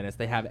handful of minutes.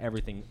 They have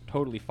everything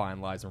totally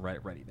finalized and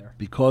ready there.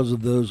 Because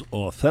of those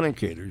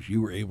authenticators,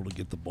 you were able to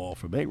get the ball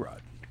from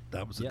A-Rod.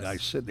 That was the Yes. guy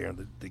sitting there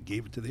that they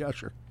gave it to the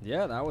usher.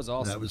 Yeah, that was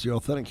awesome. That was the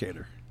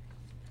authenticator.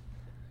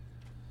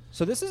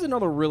 So this is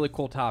another really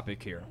cool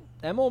topic here.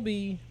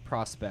 MLB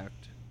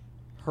prospect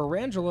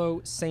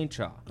Herangelo St.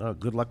 John. Oh,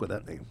 good luck with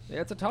that name.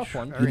 Yeah, it's a tough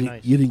one. Very you,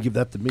 nice. you didn't give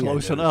that to me. Close I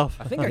noticed. enough.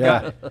 I think I Yeah.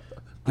 got it.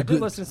 I good-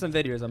 did listen to some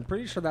videos. I'm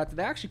pretty sure that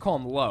they actually call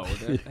him Low.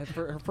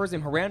 Her first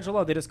name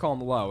Herangelo, they just call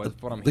him Low.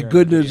 That's what I'm The hearing.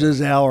 good news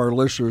is our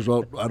listeners,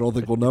 I don't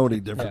think will know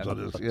any difference Yeah.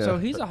 on this. Yeah. So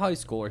he's a high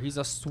schooler. He's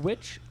a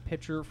switch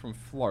pitcher from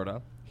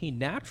Florida. He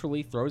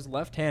naturally throws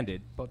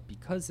left-handed, but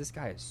because this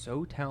guy is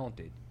so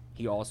talented,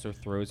 he also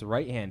throws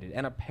right-handed.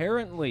 And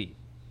apparently,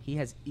 he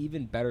has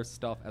even better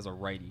stuff as a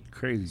righty.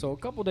 Crazy. So a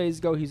couple days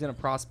ago, he's in a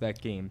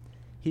prospect game.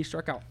 He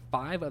struck out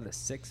 5 of the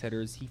 6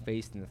 hitters he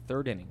faced in the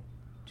 3rd inning.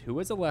 2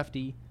 as a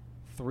lefty,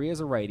 3 as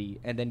a righty,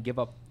 and then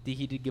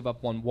he did give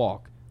up 1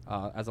 walk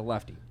as a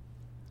lefty.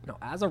 Now,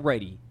 as a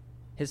righty,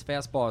 his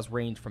fastball has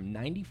ranged from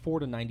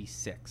 94 to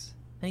 96,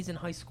 and he's in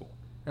high school.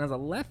 And as a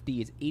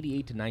lefty, it's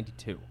 88 to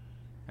 92.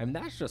 I mean,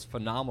 that's just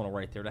phenomenal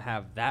right there to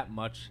have that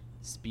much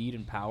speed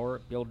and power,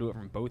 be able to do it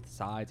from both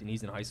sides, and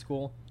he's in high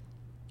school.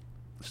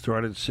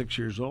 Started at 6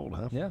 years old,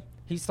 huh? Yeah,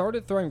 he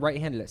started throwing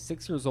right-handed at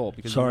 6 years old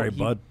because Sorry, he,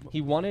 bud.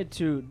 He wanted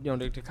to,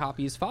 to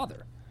copy his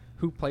father,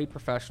 who played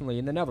professionally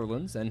in the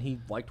Netherlands, and he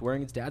liked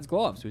wearing his dad's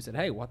gloves. So he said,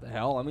 "Hey, what the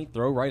hell? Let me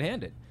throw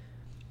right-handed."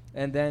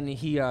 And then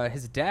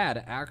his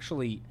dad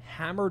actually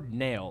hammered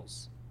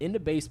nails into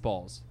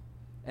baseballs,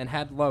 and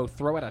had Lowe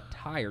throw at a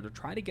tire to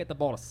try to get the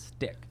ball to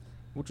stick,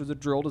 which was a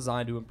drill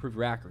designed to improve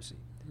your accuracy.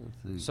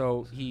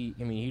 So he's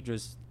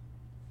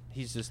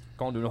just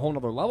gone to a whole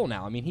nother level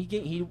now. I mean, he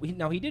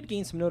did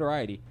gain some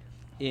notoriety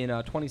in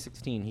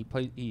 2016.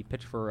 He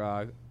pitched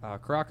for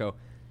Caraco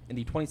in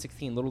the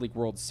 2016 Little League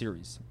World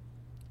Series.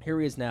 Here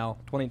he is now,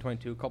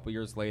 2022, a couple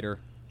years later.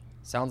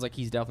 Sounds like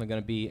he's definitely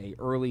going to be a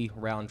early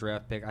round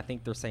draft pick. I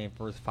think they're saying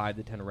first 5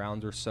 to 10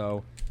 rounds or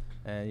so.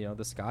 And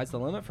the sky's the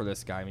limit for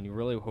this guy. I mean, you're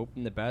really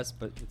hoping the best,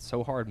 but it's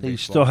so hard. In He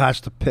baseball. still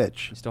has to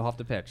pitch. You still have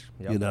to pitch.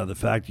 Yep. The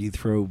fact you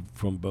throw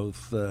from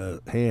both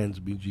hands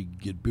means you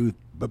get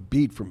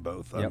beat from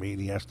both. I Yep. mean,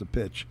 he has to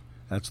pitch.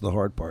 That's the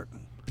hard part.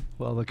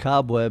 Well, the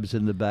cobwebs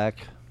in the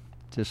back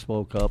just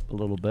woke up a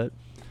little bit.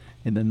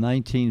 In the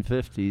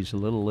 1950s, the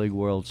Little League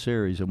World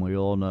Series, and we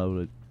all know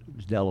that it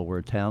was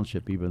Delaware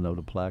Township, even though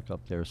the plaque up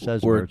there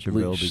says Or at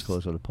Merchantville least-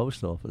 because of the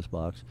post office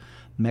box.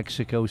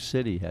 Mexico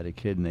City had a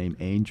kid named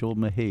Angel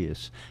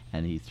Mejias,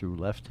 and he threw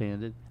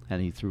left-handed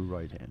and he threw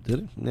right-handed. Did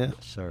it? Yeah. Yes,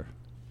 sir.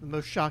 The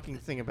most shocking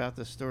thing about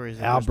this story is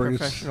that Albers. there's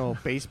professional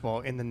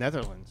baseball in the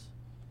Netherlands.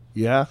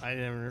 Yeah. I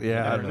never.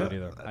 Yeah, I never didn't knew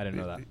know either. I didn't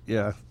know that.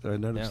 Yeah, I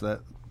noticed Yeah.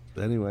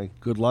 that. Anyway,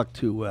 good luck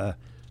to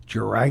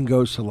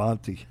Durango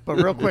Salanti. But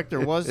real quick, there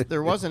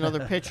was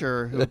another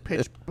pitcher who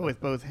pitched with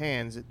both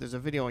hands. There's a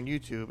video on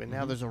YouTube, and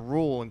now there's a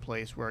rule in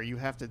place where you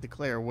have to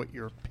declare what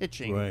you're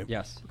pitching. Right.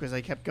 Yes. Because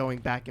they kept going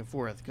back and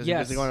forth because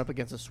Yes. he was going up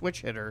against a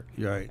switch hitter,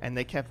 Right. and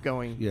they kept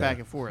going Yeah. back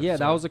and forth. Yeah, that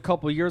So- was a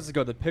couple years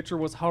ago. The pitcher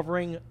was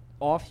hovering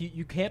off.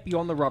 You can't be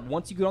on the rubber.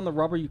 Once you get on the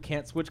rubber, you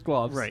can't switch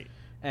gloves. Right.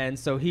 And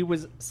so he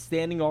was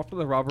standing off to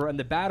the rubber, and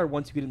the batter,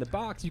 once you get in the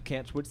box, you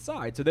can't switch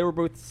sides. So they were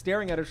both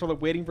staring at each other,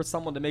 waiting for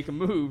someone to make a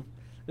move.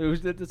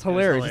 It's hilarious. It's a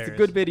hilarious.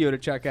 good video to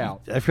check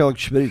out. I feel like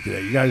Schmitty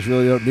today. You guys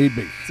really don't need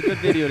me. It's a good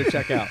video to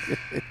check out.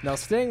 Now,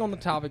 staying on the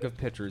topic of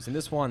pitchers, and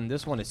this one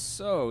is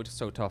so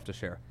tough to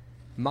share.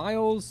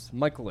 Miles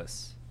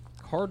Michaelis,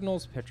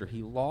 Cardinals pitcher,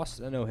 he lost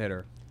a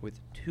no-hitter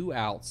with 2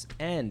 outs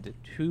and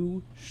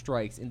 2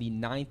 strikes in the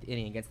 9th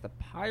inning against the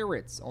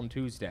Pirates on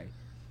Tuesday.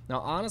 Now,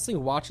 honestly,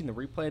 watching the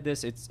replay of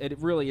this, it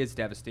really is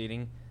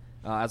devastating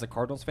as a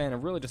Cardinals fan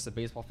and really just a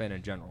baseball fan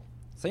in general.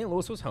 St.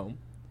 Louis was home.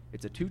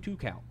 It's a 2-2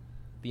 count.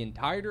 The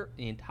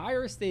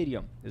entire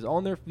stadium is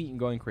on their feet and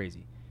going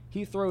crazy.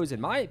 He throws,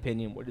 in my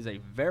opinion, what is a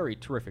very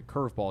terrific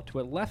curveball to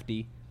a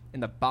lefty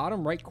in the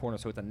bottom right corner.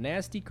 So it's a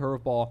nasty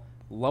curveball,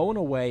 low and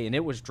away, and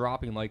it was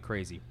dropping like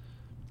crazy.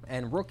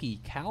 And rookie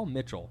Cal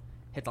Mitchell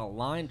hits a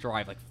line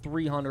drive like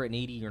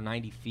 380 or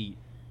 90 feet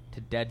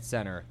to dead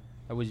center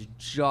that was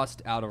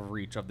just out of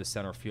reach of the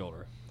center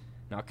fielder.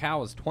 Now,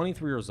 Cal is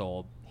 23 years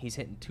old. He's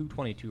hitting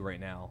 222 right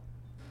now.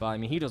 But, I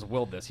mean, he just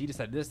willed this. He just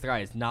said, this guy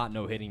is not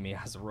no-hitting me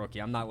as a rookie.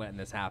 I'm not letting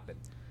this happen.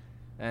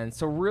 And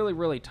so really,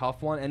 really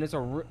tough one. And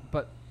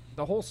but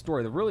the whole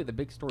story, the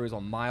big story is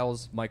on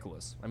Miles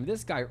Michaelis. I mean,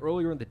 this guy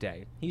earlier in the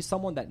day, he's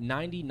someone that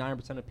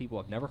 99% of people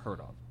have never heard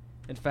of.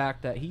 In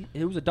fact, that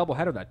it was a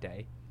doubleheader that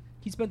day.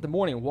 He spent the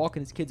morning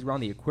walking his kids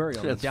around the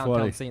aquarium in That's downtown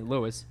funny. St.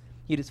 Louis.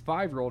 He had his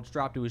 5-year-old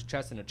strapped to his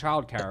chest in a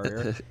child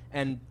carrier.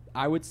 And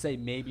I would say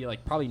maybe,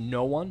 probably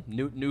no one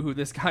knew who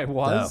this guy No,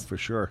 was. for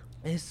sure.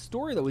 And his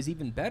story, though, was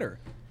even better.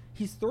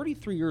 He's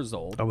 33 years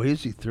old. Oh,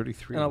 is he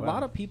 33? And a Wow.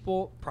 lot of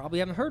people probably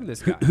haven't heard of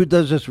this guy. Who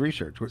does this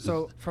research?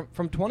 So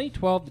from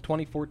 2012 to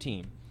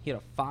 2014, he had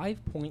a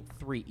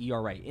 5.3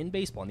 ERA in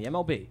baseball in the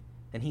MLB,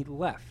 and he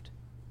left.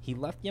 He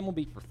left the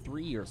MLB for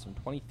 3 years, from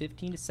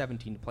 2015 to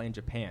 17, to play in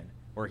Japan,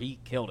 where he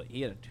killed it.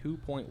 He had a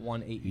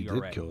 2.18 He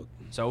ERA. did kill it.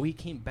 So he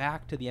came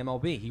back to the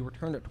MLB. He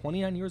returned at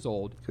 29 years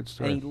old, Good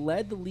story. and he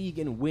led the league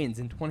in wins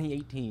in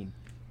 2018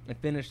 and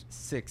finished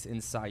 6th in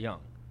Cy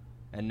Young.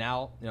 And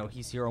now,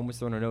 he's here almost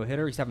throwing a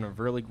no-hitter. He's having a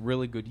really,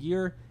 really good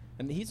year.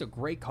 And he's a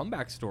great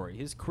comeback story.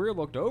 His career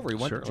looked over. He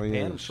went to Certainly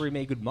Japan. is. I'm sure he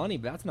made good money,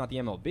 but that's not the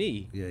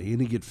MLB. Yeah, he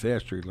didn't get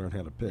faster. He learned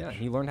how to pitch. Yeah,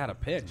 he learned how to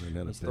pitch. Learned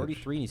how to He's pitch.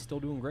 33 and he's still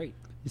doing great.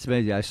 It's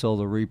amazing. I saw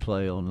the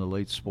replay on the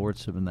late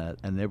sports and that,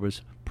 and there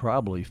was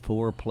probably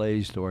 4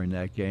 plays during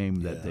that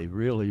game that they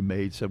really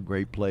made some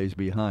great plays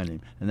behind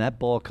him. And that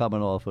ball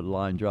coming off a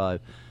line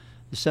drive,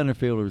 the center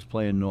fielder was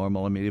playing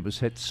normal. I mean, it was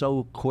hit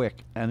so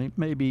quick, and it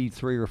may be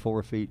 3 or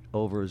 4 feet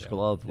over his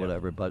glove,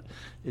 whatever. But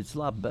it's a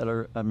lot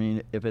better. I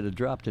mean, if it had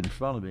dropped in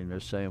front of him, they're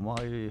saying,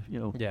 "Why,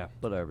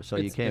 whatever." So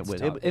you It's can't win.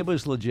 tough. It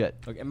was legit.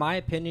 Look, in my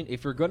opinion,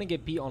 if you're going to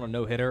get beat on a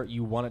no-hitter,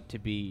 you want it to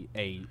be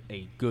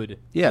a good,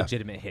 Yeah.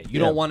 legitimate hit. You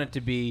Yeah. don't want it to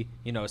be,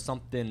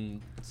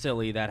 something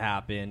silly that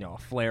happened, a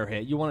flare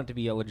hit. You want it to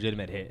be a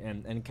legitimate hit,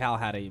 and Cal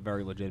had a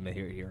very legitimate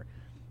hit here.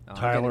 Again, it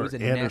Tyler was a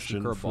nasty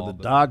Anderson for curveball, the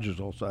but- Dodgers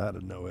also had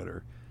a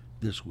no-hitter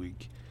this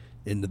week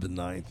into the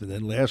 9th. And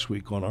then last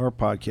week on our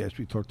podcast,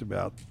 we talked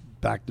about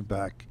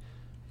back-to-back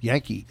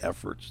Yankee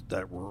efforts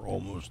that were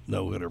almost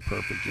no-hitter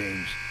perfect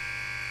games.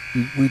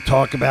 We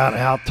talk about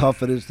how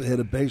tough it is to hit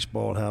a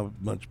baseball and how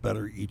much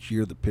better each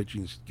year the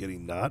pitching's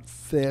getting, not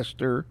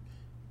faster,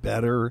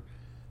 better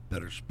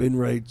spin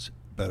rates,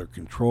 better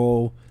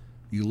control.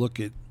 You look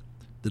at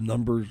the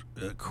numbers,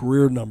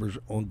 career numbers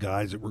on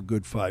guys that were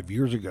good 5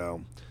 years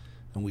ago,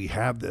 and we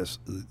have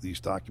these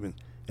documents,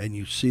 and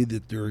you see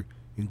that they're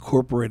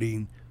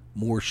incorporating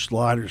more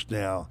sliders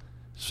now,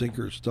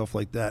 sinkers, stuff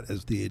like that,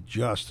 as they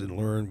adjust and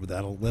learn with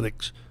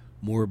analytics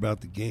more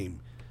about the game.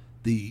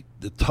 The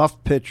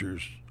tough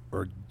pitchers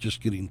are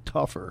just getting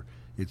tougher,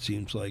 it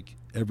seems like,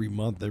 every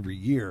month, every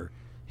year.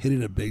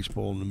 Hitting a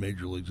baseball in the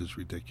major leagues is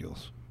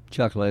ridiculous.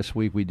 Chuck, last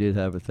week we did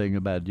have a thing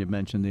about, you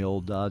mentioned the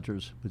old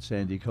Dodgers with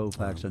Sandy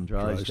Koufax and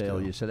Drysdale.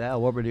 Drysdale. You said,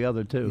 what were the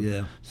other two?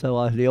 Yeah.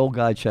 So the old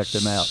guy checked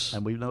them out,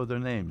 and we know their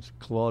names,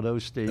 Claude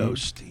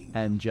Osteen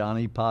and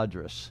Johnny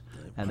Padres.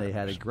 And they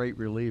had a great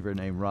reliever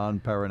named Ron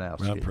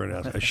Peronowski. Ron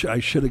Peronowski. I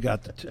should have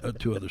got the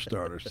 2 other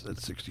starters at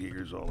 68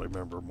 years old. I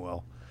remember them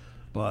well.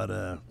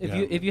 But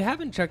If you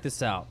haven't checked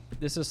this out,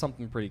 this is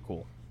something pretty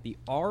cool. The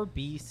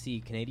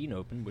RBC Canadian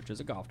Open, which is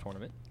a golf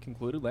tournament,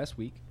 concluded last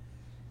week,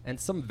 and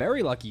some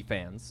very lucky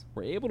fans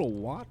were able to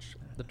watch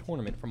the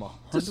tournament from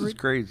This is 100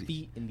 crazy.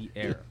 feet in the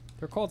air.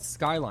 They're called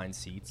skyline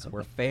seats,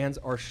 where fans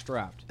are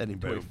strapped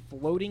Anybody to a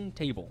floating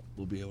table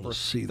will be able for to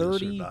see this or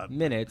 30 not.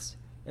 minutes,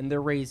 and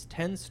they're raised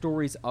 10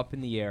 stories up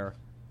in the air,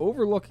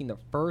 overlooking the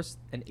first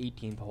and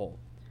 18th hole.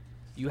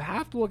 You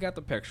have to look at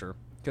the picture,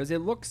 because it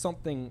looks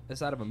something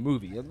that's out of a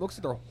movie. It looks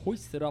like they're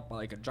hoisted up by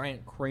like a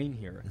giant crane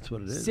here. That's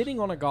what it is. Sitting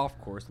on a golf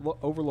course,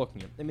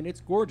 overlooking it. I mean,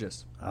 it's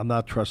gorgeous. I'm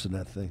not trusting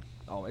that thing.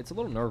 Oh, it's a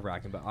little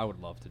nerve-wracking, but I would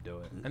love to do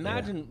it.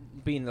 Imagine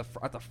being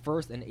at the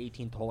first and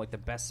 18th hole, like the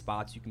best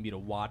spots you can be to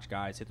watch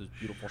guys hit those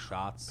beautiful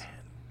shots.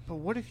 But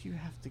what if you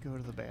have to go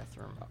to the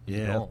bathroom?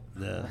 Yeah.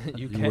 You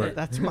You're can't. right.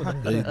 That's my.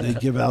 They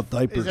give out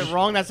diapers. Is it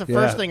wrong? That's the Yeah.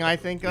 first thing I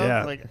think of.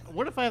 Yeah. Like,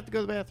 what if I have to go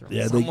to the bathroom?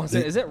 Yeah, Someone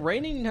said, they- is it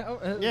raining now?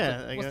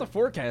 Yeah, they What's got- the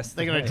forecast?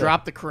 They're gonna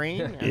drop the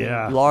crane.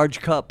 Yeah. Large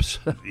cups.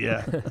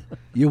 Yeah.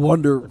 You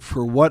wonder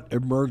for what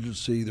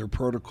emergency their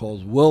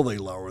protocols will they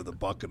lower the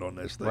bucket on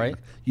this thing. Right.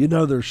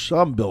 There's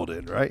some built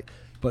in, right?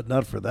 But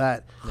not for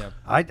that. Yeah.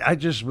 I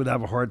just would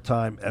have a hard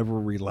time ever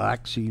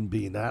relaxing,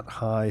 being that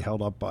high,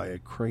 held up by a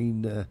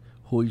crane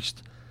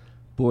hoist.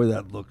 Boy,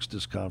 that looks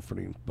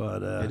discomforting.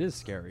 But It is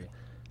scary.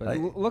 But I-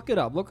 look it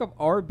up. Look up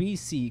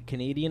RBC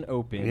Canadian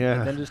Open. Yeah.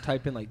 And then just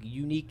type in like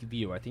unique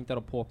view. I think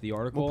that'll pull up the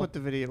article. We'll put the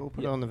video. We'll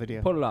put it on the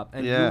video. Put it up,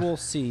 and Yeah. you will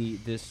see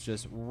this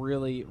just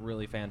really,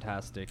 really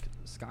fantastic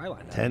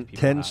skyline. that 10, people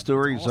 10 have. It's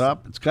stories awesome.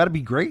 up. It's got to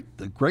be great.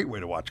 A great way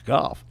to watch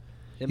golf.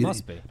 It You-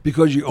 must be.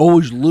 Because you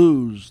always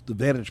lose the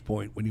vantage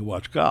point when you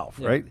watch golf,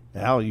 Yeah. right?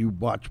 Al, you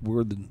watch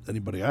more than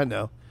anybody I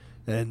know.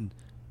 And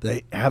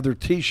they have their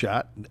tee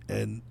shot,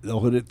 and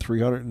they'll hit it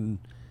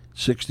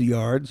 360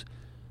 yards,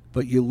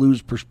 but you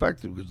lose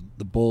perspective because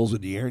the ball's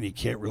in the air and you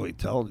can't really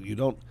tell. You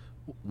don't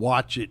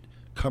watch it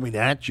coming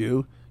at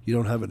you. You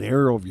don't have an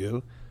aerial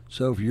view.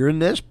 So if you're in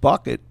this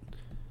bucket,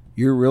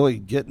 you're really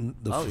getting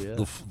the Oh, yeah.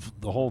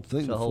 the whole thing,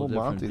 It's the a whole full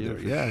different Monty view there.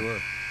 for Yeah. sure.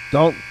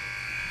 Don't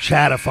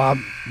chat if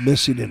I'm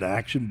missing in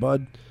action,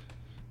 bud.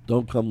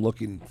 Don't come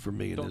looking for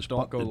me in Don't- this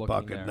don't go looking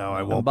bucket. there. No, I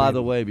And won't. And by be the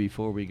in- way,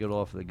 before we get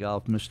off the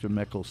golf, Mr.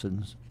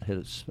 Mickelson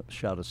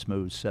shot a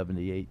smooth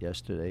 78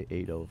 yesterday,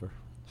 8 over.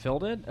 Phil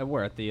did? At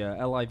where? At the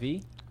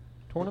LIV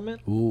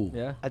tournament? Ooh.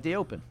 Yeah. At the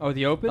Open. Oh,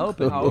 the Open?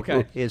 Open. Oh,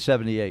 okay. He had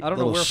 78. I don't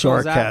know Little where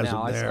Phil's at sarcasm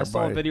now. I there, saw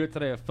a buddy. video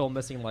today of Phil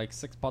missing like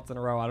 6 putts in a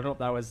row. I don't know if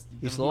that was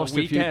He's the lost a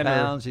few weekend or-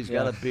 pounds. He's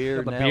got a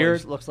beard Got the now. beard.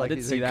 He looks I like did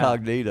he's see that.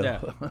 incognito.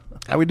 Yeah.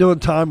 How we doing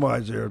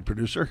time-wise there,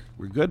 producer?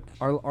 We're good?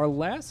 Our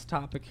last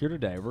topic here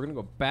today, we're going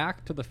to go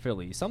back to the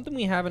Phillies. Something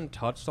we haven't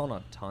touched on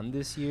a ton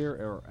this year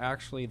are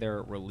actually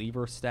their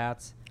reliever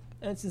stats.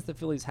 And since the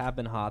Phillies have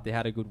been hot, they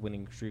had a good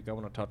winning streak, I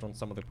want to touch on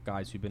some of the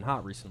guys who've been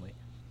hot recently.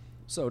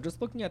 So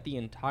just looking at the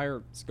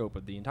entire scope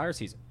of the entire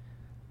season,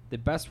 the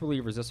best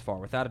relievers this far,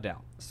 without a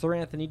doubt, Sir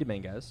Anthony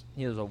Dominguez.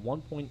 He has a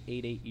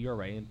 1.88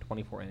 ERA in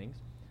 24 innings.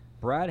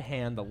 Brad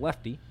Hand, the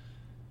lefty,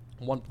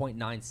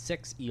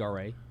 1.96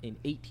 ERA in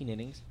 18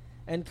 innings.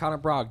 And Connor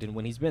Brogdon,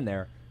 when he's been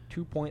there,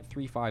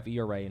 2.35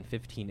 ERA in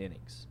 15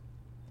 innings.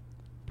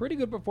 Pretty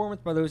good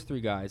performance by those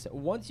three guys.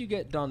 Once you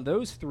get done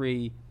those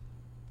three,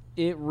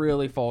 it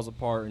really falls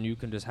apart, and you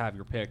can just have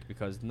your pick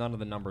because none of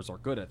the numbers are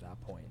good at that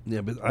point.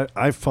 Yeah, but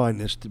I find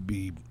this to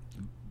be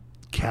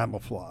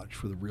camouflage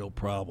for the real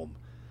problem.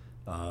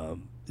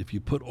 If you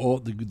put all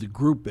the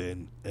group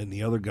in and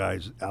the other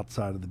guys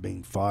outside of the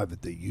main five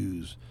that they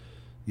use,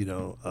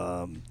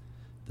 the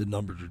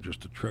numbers are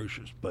just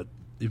atrocious. But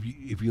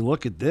if you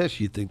look at this,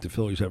 you think the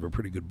Phillies have a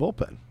pretty good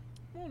bullpen.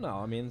 Well, no,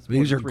 I mean,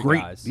 these are three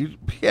great. Guys.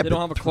 They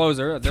don't have a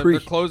closer. Their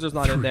closer's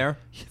not in there.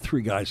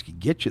 Three guys can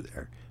get you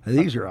there. And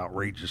these are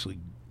outrageously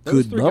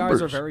Those good three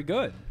numbers. guys are very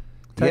good.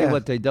 Tell you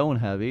what they don't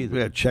have either. We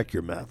got to check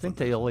your math. I think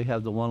they only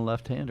have the one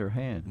left-hander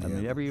hand. I Yeah,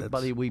 mean,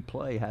 everybody we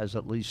play has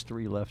at least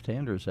three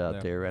left-handers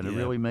out there, and it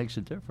really makes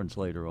a difference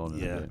later on in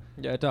the game.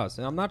 Yeah, it does.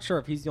 And I'm not sure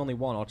if he's the only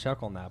one. I'll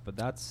check on that, but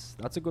that's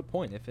a good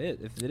point. If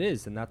it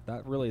is, then that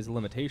really is a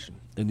limitation.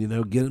 And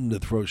get him to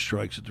throw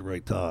strikes at the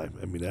right time.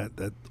 I mean,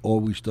 that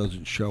always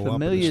doesn't show up.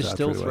 Familia's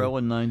still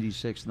throwing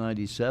 96,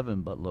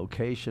 97, but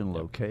location.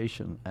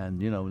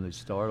 And, when they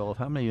start off,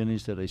 how many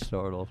innings did they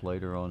start off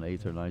later on,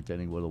 8th or 9th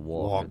inning with a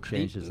walk? It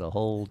changes the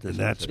whole. And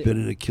that's been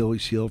an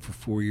Achilles heel for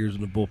 4 years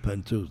in the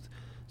bullpen, too.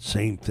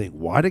 Same thing.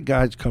 Why do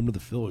guys come to the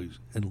Phillies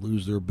and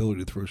lose their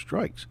ability to throw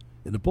strikes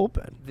in the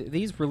bullpen?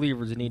 These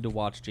relievers need to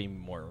watch Jamie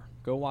Moyer.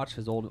 Go watch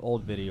his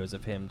old videos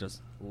of him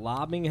just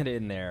lobbing it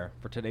in there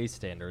for today's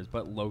standards,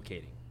 but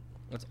locating.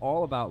 It's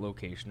all about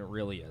location. It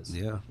really is.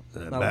 Yeah.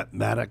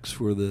 Maddox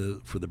for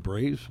the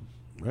Braves,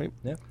 right?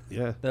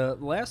 Yeah. The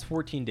last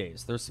 14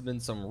 days, there's been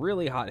some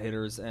really hot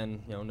hitters,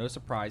 and no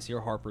surprise here,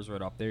 Harper's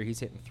right up there. He's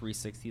hitting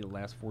 360 the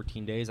last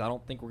 14 days. I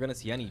don't think we're going to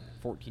see any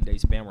 14-day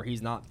span where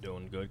he's not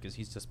doing good because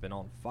he's just been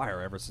on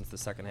fire ever since the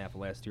second half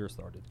of last year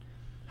started.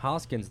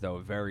 Hoskins, though,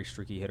 a very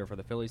streaky hitter for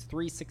the Phillies,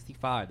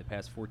 365 the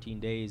past 14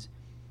 days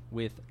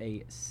with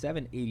a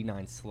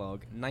 789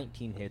 slug,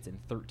 19 hits in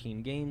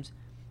 13 games.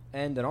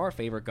 And then our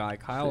favorite guy,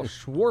 Kyle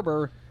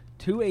Schwarber,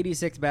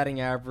 286 batting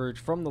average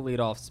from the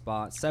leadoff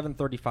spot,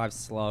 735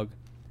 slug,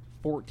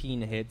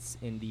 14 hits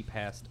in the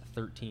past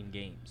 13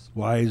 games.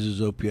 Why is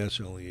his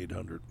OPS only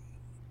 800?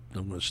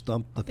 I'm going to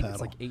stump the panel.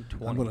 It's like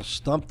 820. I'm going to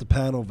stump the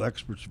panel of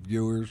experts,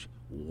 viewers.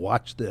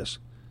 Watch this.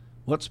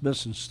 What's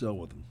missing still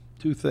with him?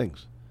 Two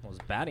things. Well, his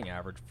batting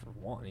average for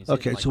one. He's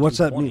okay, so what's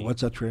that mean?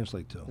 What's that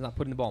translate to? He's not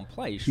putting the ball in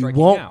play. He's he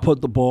striking won't out.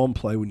 put the ball in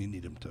play when you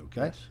need him to,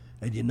 okay? Yes.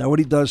 And you know what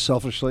he does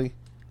selfishly?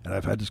 And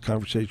I've had this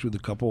conversation with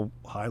a couple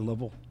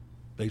high-level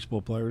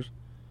baseball players.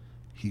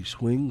 He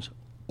swings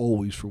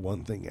always for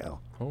one thing,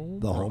 Al,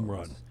 the home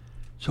run.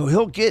 So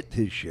he'll get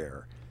his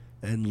share.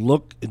 And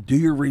look and do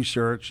your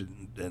research,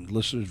 and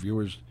listeners,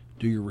 viewers,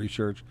 do your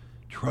research.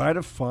 Try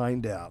to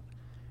find out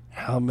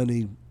how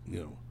many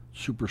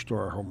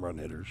superstar home run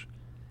hitters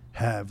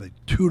have a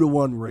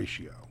 2-to-1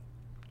 ratio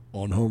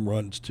on home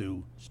runs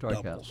to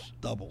strikeouts.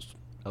 Doubles.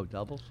 Oh,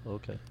 doubles?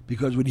 Okay.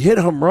 Because when you hit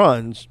home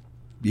runs,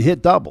 you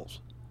hit doubles.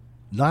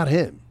 Not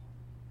him.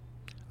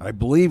 I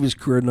believe his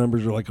career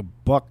numbers are like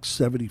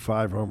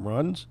 $175 home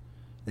runs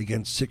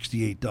against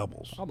 68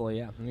 doubles. Probably,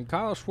 yeah. I mean,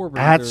 Kyle Schwarber.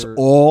 That's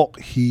all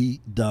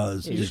he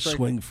does is strike,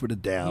 swing for the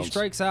downs. He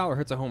strikes out or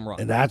hits a home run.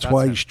 And that's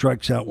why he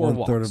strikes out or 1/3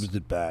 walks. of his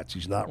at-bats.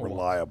 He's not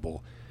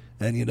reliable.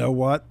 And you know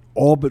what?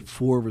 All but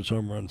 4 of his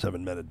home runs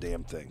haven't meant a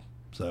damn thing.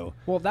 So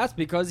well, that's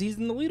because he's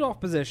in the leadoff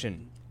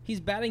position. He's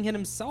batting hit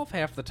himself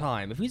half the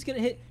time. If he's gonna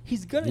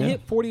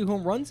hit 40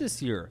 home runs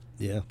this year.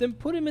 Yeah. Then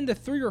put him in the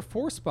 3 or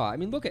 4 spot. I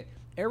mean, look at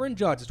Aaron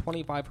Judge has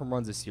 25 home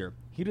runs this year.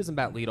 He doesn't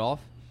bat leadoff.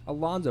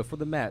 Alonso for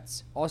the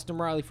Mets, Austin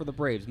Riley for the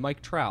Braves,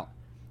 Mike Trout,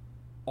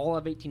 all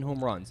have 18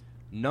 home runs.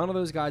 None of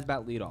those guys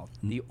bat leadoff.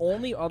 The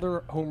only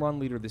other home run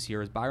leader this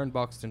year is Byron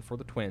Buxton for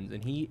the Twins,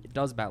 and he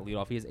does bat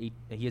leadoff.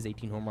 He has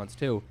 18 home runs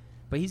too,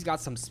 but he's got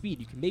some speed.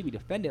 You can maybe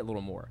defend it a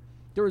little more.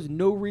 There is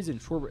no reason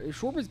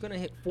Schwarber's going to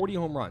hit 40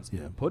 home runs.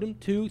 Yeah. Put him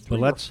 2,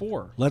 3, or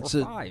 4, or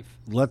 5.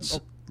 Let's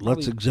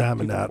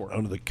examine that 4.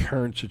 under the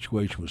current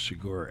situation with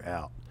Segura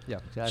out. Yeah,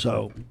 exactly.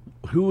 So,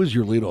 who is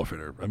your leadoff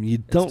hitter? I mean, you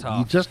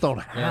just don't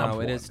have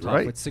one, it is tough.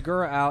 right? With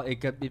Segura out,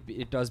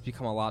 it does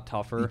become a lot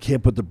tougher. You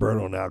can't put the burn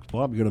on Alex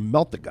Bob. You're going to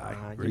melt the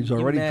guy. He's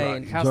already dry.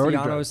 And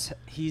Castellanos,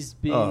 he's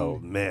been. Oh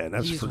man,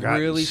 that's he's forgotten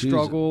really season.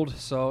 struggled.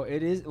 So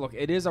it is. Look,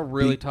 it is a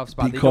really tough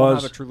spot. They don't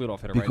have a true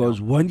leadoff hitter right now. Because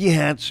when you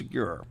had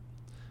Segura,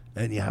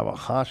 and you have a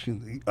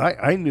Hoskins,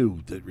 I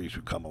knew that Reese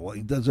would come along.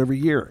 He does every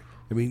year.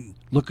 I mean,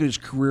 look at his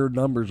career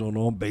numbers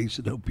on base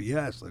and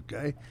OPS.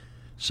 Okay,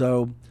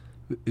 so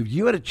if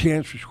you had a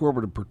chance for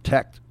Schwarber to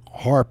protect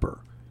Harper,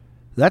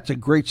 that's a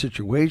great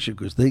situation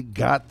because they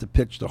got to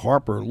pitch to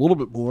Harper a little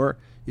bit more.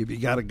 If you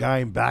got a guy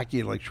in back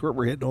end like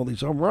Schwarber hitting all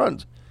these home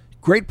runs,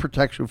 great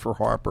protection for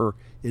Harper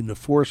in the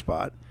 4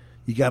 spot.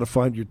 You got to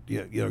find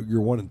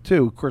your 1 and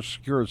 2. Of course,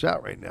 Segura's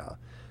out right now,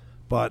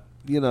 but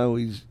he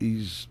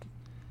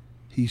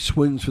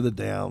swings for the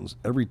downs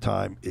every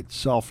time. It's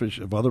selfish.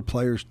 If other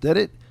players did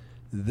it,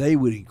 they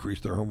would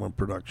increase their home run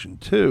production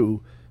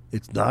too.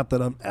 It's not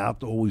that I'm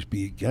out to always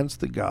be against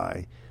the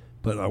guy,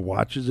 but I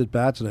watch his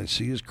at-bats and I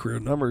see his career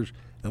numbers,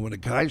 and when a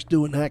guy's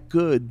doing that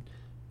good,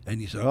 and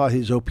you say, oh,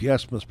 his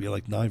OPS must be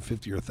like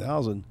 950 or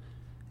 1,000,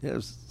 yeah, it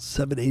was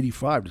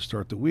 785 to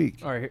start the week.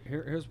 All right,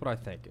 here's what I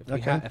think.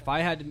 Okay. If I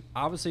had to,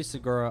 obviously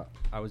Segura,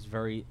 I was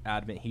very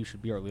adamant he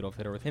should be our leadoff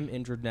hitter. With him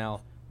injured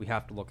now, we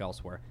have to look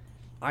elsewhere.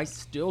 I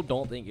still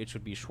don't think it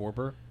should be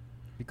Schwarber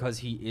because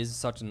he is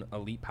such an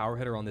elite power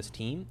hitter on this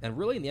team, and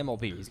really in the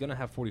MLB, he's going to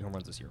have 40 home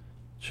runs this year.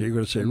 So you're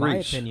going to say In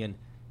Reese. my opinion,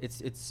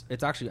 it's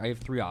actually I have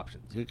three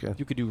options. Okay.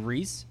 You could do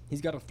Reese.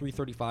 He's got a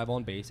 335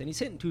 on base, and he's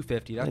hitting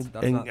 250. That's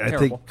and not I terrible.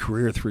 think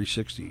career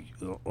 360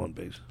 on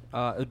base.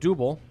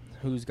 Odubel,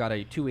 who's got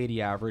a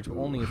 280 average, but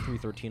only a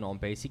 313 on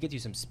base. He gets you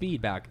some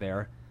speed back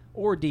there.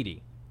 Or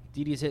Didi.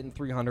 Didi's hitting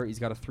 300. He's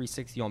got a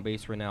 360 on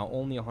base right now,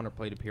 only 100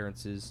 plate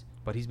appearances,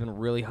 but he's been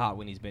really hot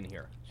when he's been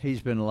here.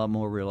 He's been a lot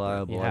more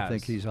reliable. He I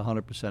think has. he's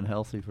 100%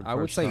 healthy for the I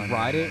would first say time.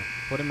 ride it.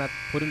 Put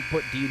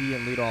Didi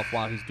in leadoff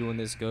while he's doing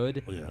this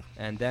good. Yeah.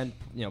 And then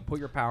put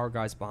your power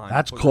guys behind.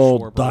 That's Put your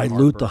called Schwarber and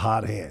dilute the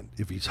Harper. hot hand.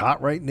 If he's hot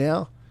right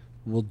now,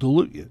 we'll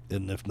dilute you.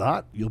 And if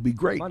not, you'll be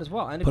great. Might as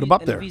well. And Put if him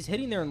up and there. if he's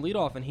hitting there in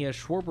leadoff and he has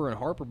Schwarber and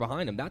Harper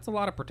behind him, that's a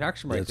lot of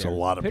protection right It's there. a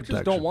lot of Pitchers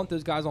protection. don't want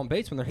those guys on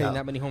base when they're hitting No.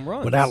 that many home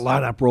runs. When that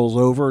lineup rolls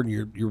over and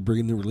you're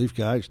bringing the relief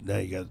guys, now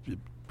you got a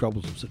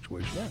troublesome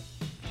situation. Yeah.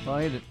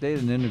 Well, they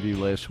had an interview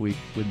last week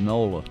with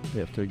Nola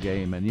after a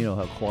game, and you know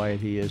how quiet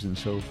he is and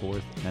so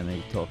forth. And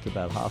they talked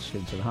about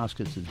Hoskins, and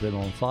Hoskins has been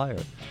on fire.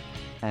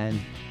 And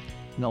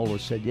Nola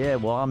said, "Yeah,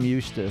 well, I'm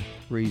used to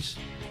Reese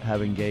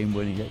having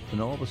game-winning hit." And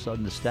all of a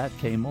sudden, the stat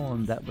came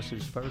on. That was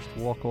his first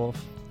walk-off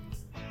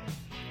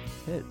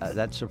hit.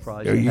 That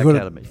surprised Are the you heck gonna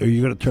out of me. Are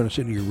you gonna turn us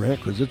into your rant?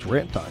 Because it's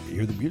rant time. You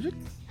hear the music?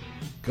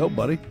 Go,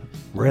 buddy.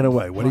 Ran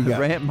away. What do you My got?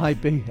 rant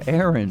might be,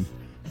 Aaron,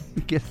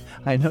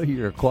 I know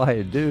you're a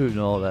quiet dude and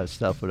all that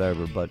stuff,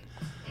 whatever, but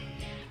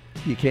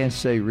you can't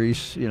say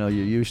Reese, you're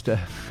used to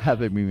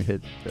having him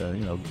hit,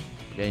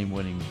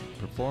 game-winning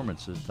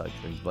performances type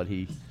thing. But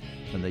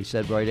when they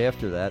said right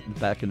after that,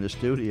 back in the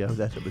studio,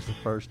 that it was the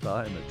first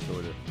time, it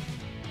sort of,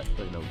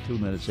 2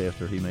 minutes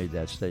after he made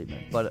that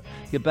statement. But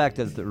get back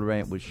to the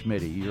rant with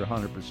Schmitty. You're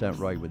 100%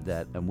 right with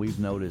that. And we've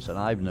noticed, and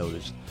I've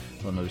noticed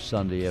on those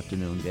Sunday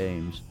afternoon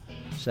games,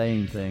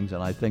 saying things,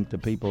 and I think the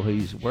people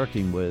he's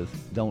working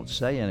with don't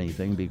say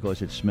anything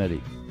because it's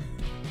Schmitty.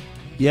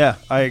 Yeah,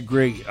 I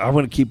agree. I'm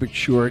going to keep it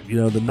short.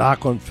 The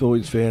knock on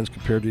Phillies fans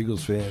compared to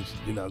Eagles fans,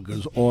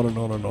 goes on and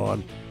on and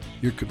on.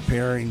 You're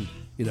comparing,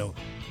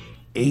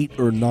 8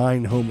 or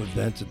 9 home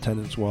events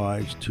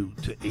attendance-wise to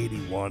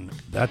 81.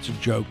 That's a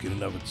joke in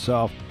and of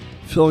itself.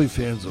 Philly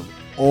fans have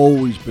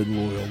always been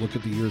loyal. Look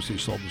at the years they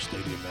sold the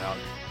stadium out.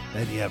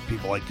 And you have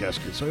people like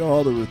Gaskin say,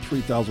 oh, there were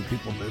 3,000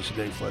 people in this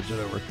today, fledged it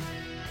over.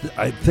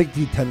 I think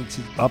the attendance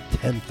is up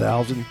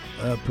 10,000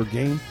 per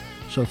game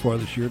so far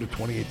this year to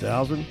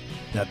 28,000.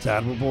 That's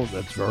admirable.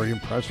 That's very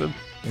impressive.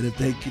 And if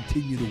they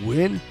continue to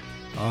win,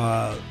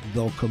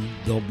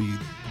 they'll be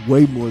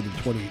way more than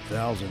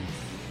 28,000.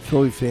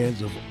 Philly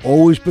fans have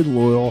always been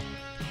loyal,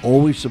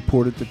 always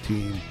supported the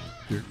team.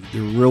 There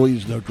really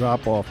is no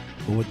drop off.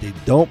 But what they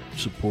don't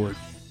support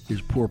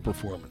is poor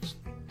performance.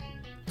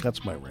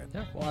 That's my rant.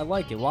 Yeah, well, I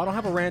like it. Well, I don't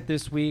have a rant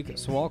this week,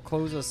 so I'll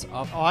close us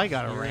up. Oh, I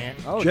got a rant.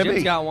 Oh, Jimmy,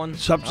 Jim's got one.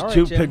 Substitute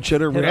All right, Jim. pinch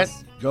hitter Hit rant.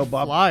 us. Go,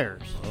 Bob.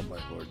 Flyers. Oh, my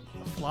Lord.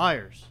 The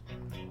Flyers.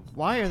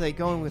 Why are they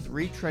going with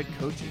retread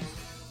coaches?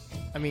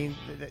 I mean,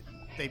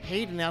 they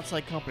paid an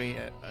outside company,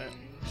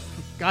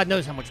 God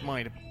knows how much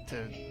money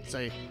to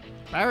say,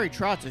 Barry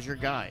Trotz is your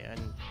guy, and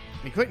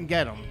they couldn't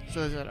get him.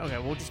 So they said, okay,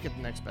 we'll just get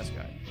the next best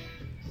guy.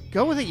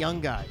 Go with a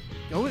young guy.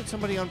 Go with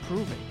somebody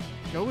unproven.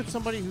 Go with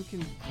somebody who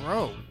can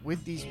grow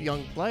with these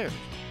young players.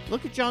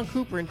 Look at John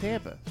Cooper in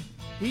Tampa.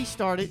 He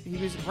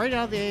was right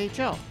out of the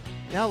AHL.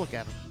 Now look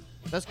at him.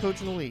 Best coach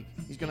in the league.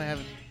 He's going to have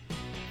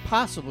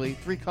possibly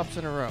 3 cups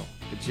in a row.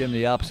 But Jim,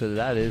 the opposite of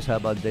that is, how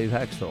about Dave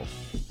Hextall?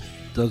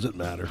 Doesn't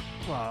matter.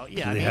 Well,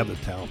 yeah. They have the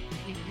talent.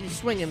 You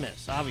swing and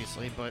miss,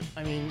 obviously, but,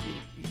 I mean,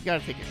 you got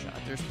to take a shot.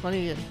 There's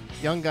plenty of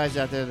young guys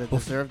out there that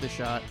deserve the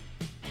shot.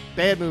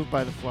 Bad move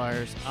by the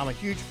Flyers. I'm a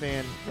huge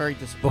fan. Very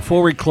disappointed.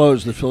 Before we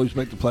close, the Phillies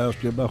make the playoffs,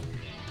 Jimbo?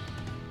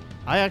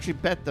 I actually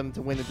bet them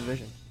to win the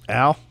division.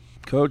 Al,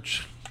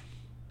 Coach?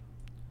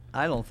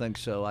 I don't think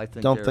so. I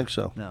think Don't they're- think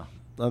so. No.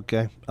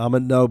 Okay. I'm a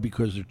no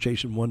because they're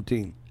chasing one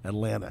team,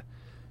 Atlanta.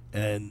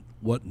 And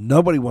what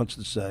nobody wants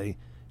to say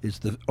is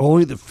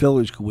only the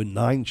Phillies could win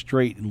 9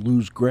 straight and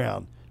lose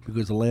ground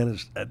because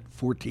Atlanta's at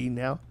 14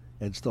 now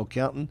and still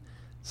counting.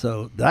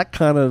 So that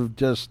kind of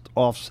just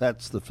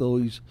offsets the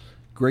Phillies'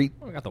 great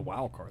Oh, we got the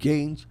wild card.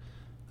 gains.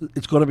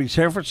 It's going to be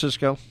San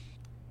Francisco,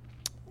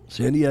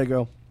 San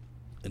Diego,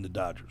 and the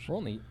Dodgers. We're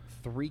only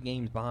 3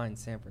 games behind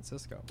San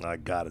Francisco. I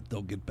got it.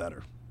 They'll get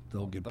better.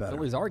 They'll get The better.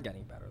 Phillies are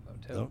getting better,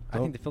 though, too. Don't- I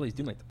think the Phillies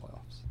do make the playoffs.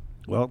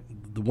 Well,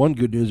 the one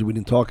good news is we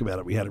didn't talk about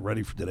it. We had it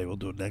ready for today. We'll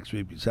do it next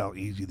week because how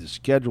easy the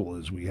schedule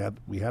is. We have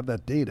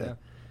that data,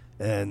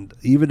 and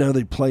even though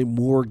they play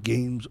more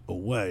games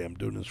away, I'm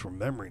doing this from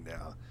memory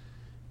now.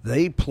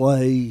 They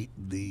play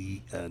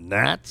the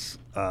Nats,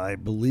 I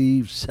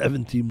believe,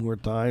 17 more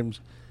times,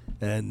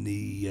 and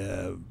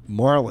the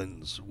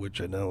Marlins,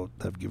 which I know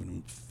have given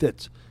them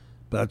fits,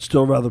 but I'd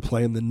still rather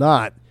play them than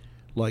not.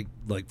 Like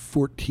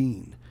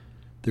 14,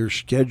 their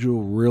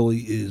schedule really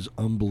is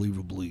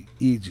unbelievably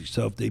easy.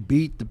 So if they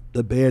beat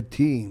the bad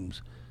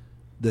teams,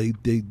 they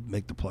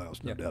make the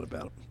playoffs, no doubt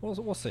about it.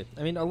 We'll see.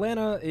 I mean,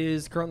 Atlanta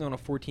is currently on a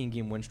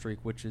 14-game win streak,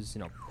 which is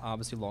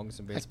obviously longest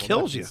in baseball. That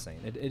kills That's you.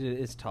 insane. It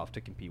is tough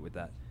to compete with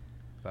that.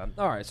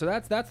 All right, so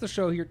that's the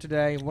show here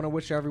today. I want to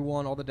wish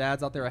everyone, all the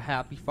dads out there, a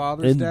happy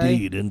Father's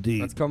Day.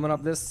 Indeed. That's coming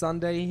up this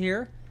Sunday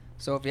here.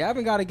 So if you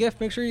haven't got a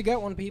gift, make sure you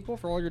get one, people,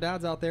 for all your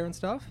dads out there and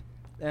stuff.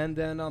 And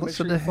then make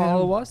sure you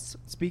follow us.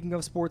 Speaking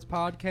of Sports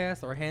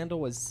Podcast, our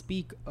handle is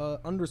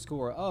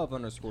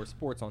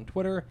speak_of_sports on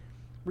Twitter.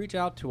 Reach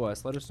out to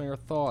us. Let us know your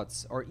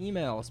thoughts. Our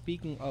email,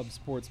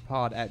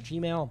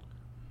 speakingofsportspod@gmail.com,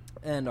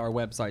 and our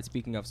website,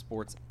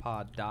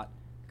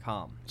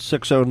 speakingofsportspod.com.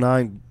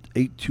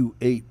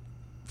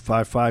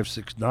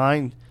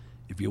 609-828-5569.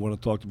 If you want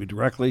to talk to me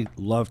directly,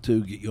 love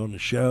to get you on the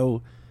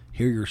show,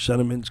 hear your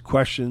sentiments,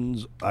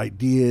 questions,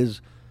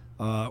 ideas.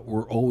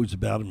 We're always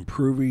about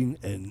improving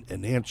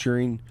and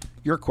answering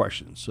your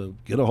questions. So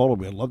get a hold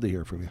of me. I'd love to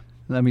hear from you.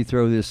 Let me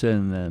throw this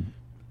in then.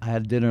 I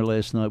had dinner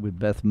last night with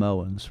Beth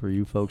Mowens. For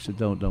you folks that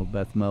don't know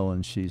Beth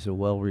Mowens, she's a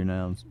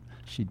well-renowned.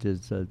 She did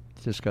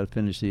just got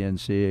finished the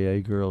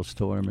NCAA girls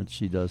tournament.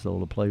 She does all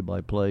the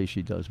play-by-play.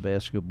 She does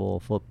basketball,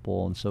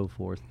 football, and so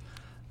forth.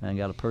 And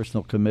got a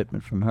personal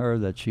commitment from her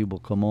that she will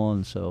come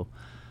on. So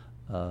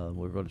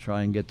we're going to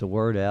try and get the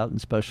word out, and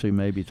especially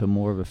maybe to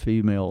more of a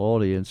female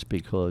audience,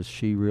 because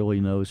she really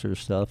knows her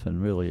stuff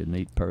and really a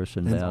neat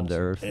person, down to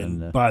earth.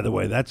 And by the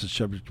way, that's a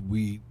subject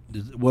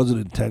it wasn't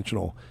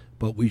intentional,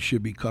 but we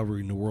should be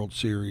covering the World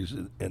Series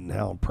and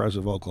how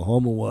impressive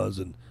Oklahoma was,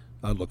 and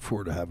I look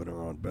forward to having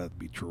her on. Beth,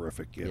 be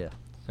terrific. Yeah.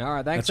 All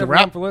right, thanks That's a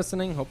everyone wrap. for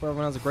listening. Hope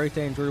everyone has a great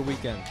day. Enjoy your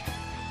weekend.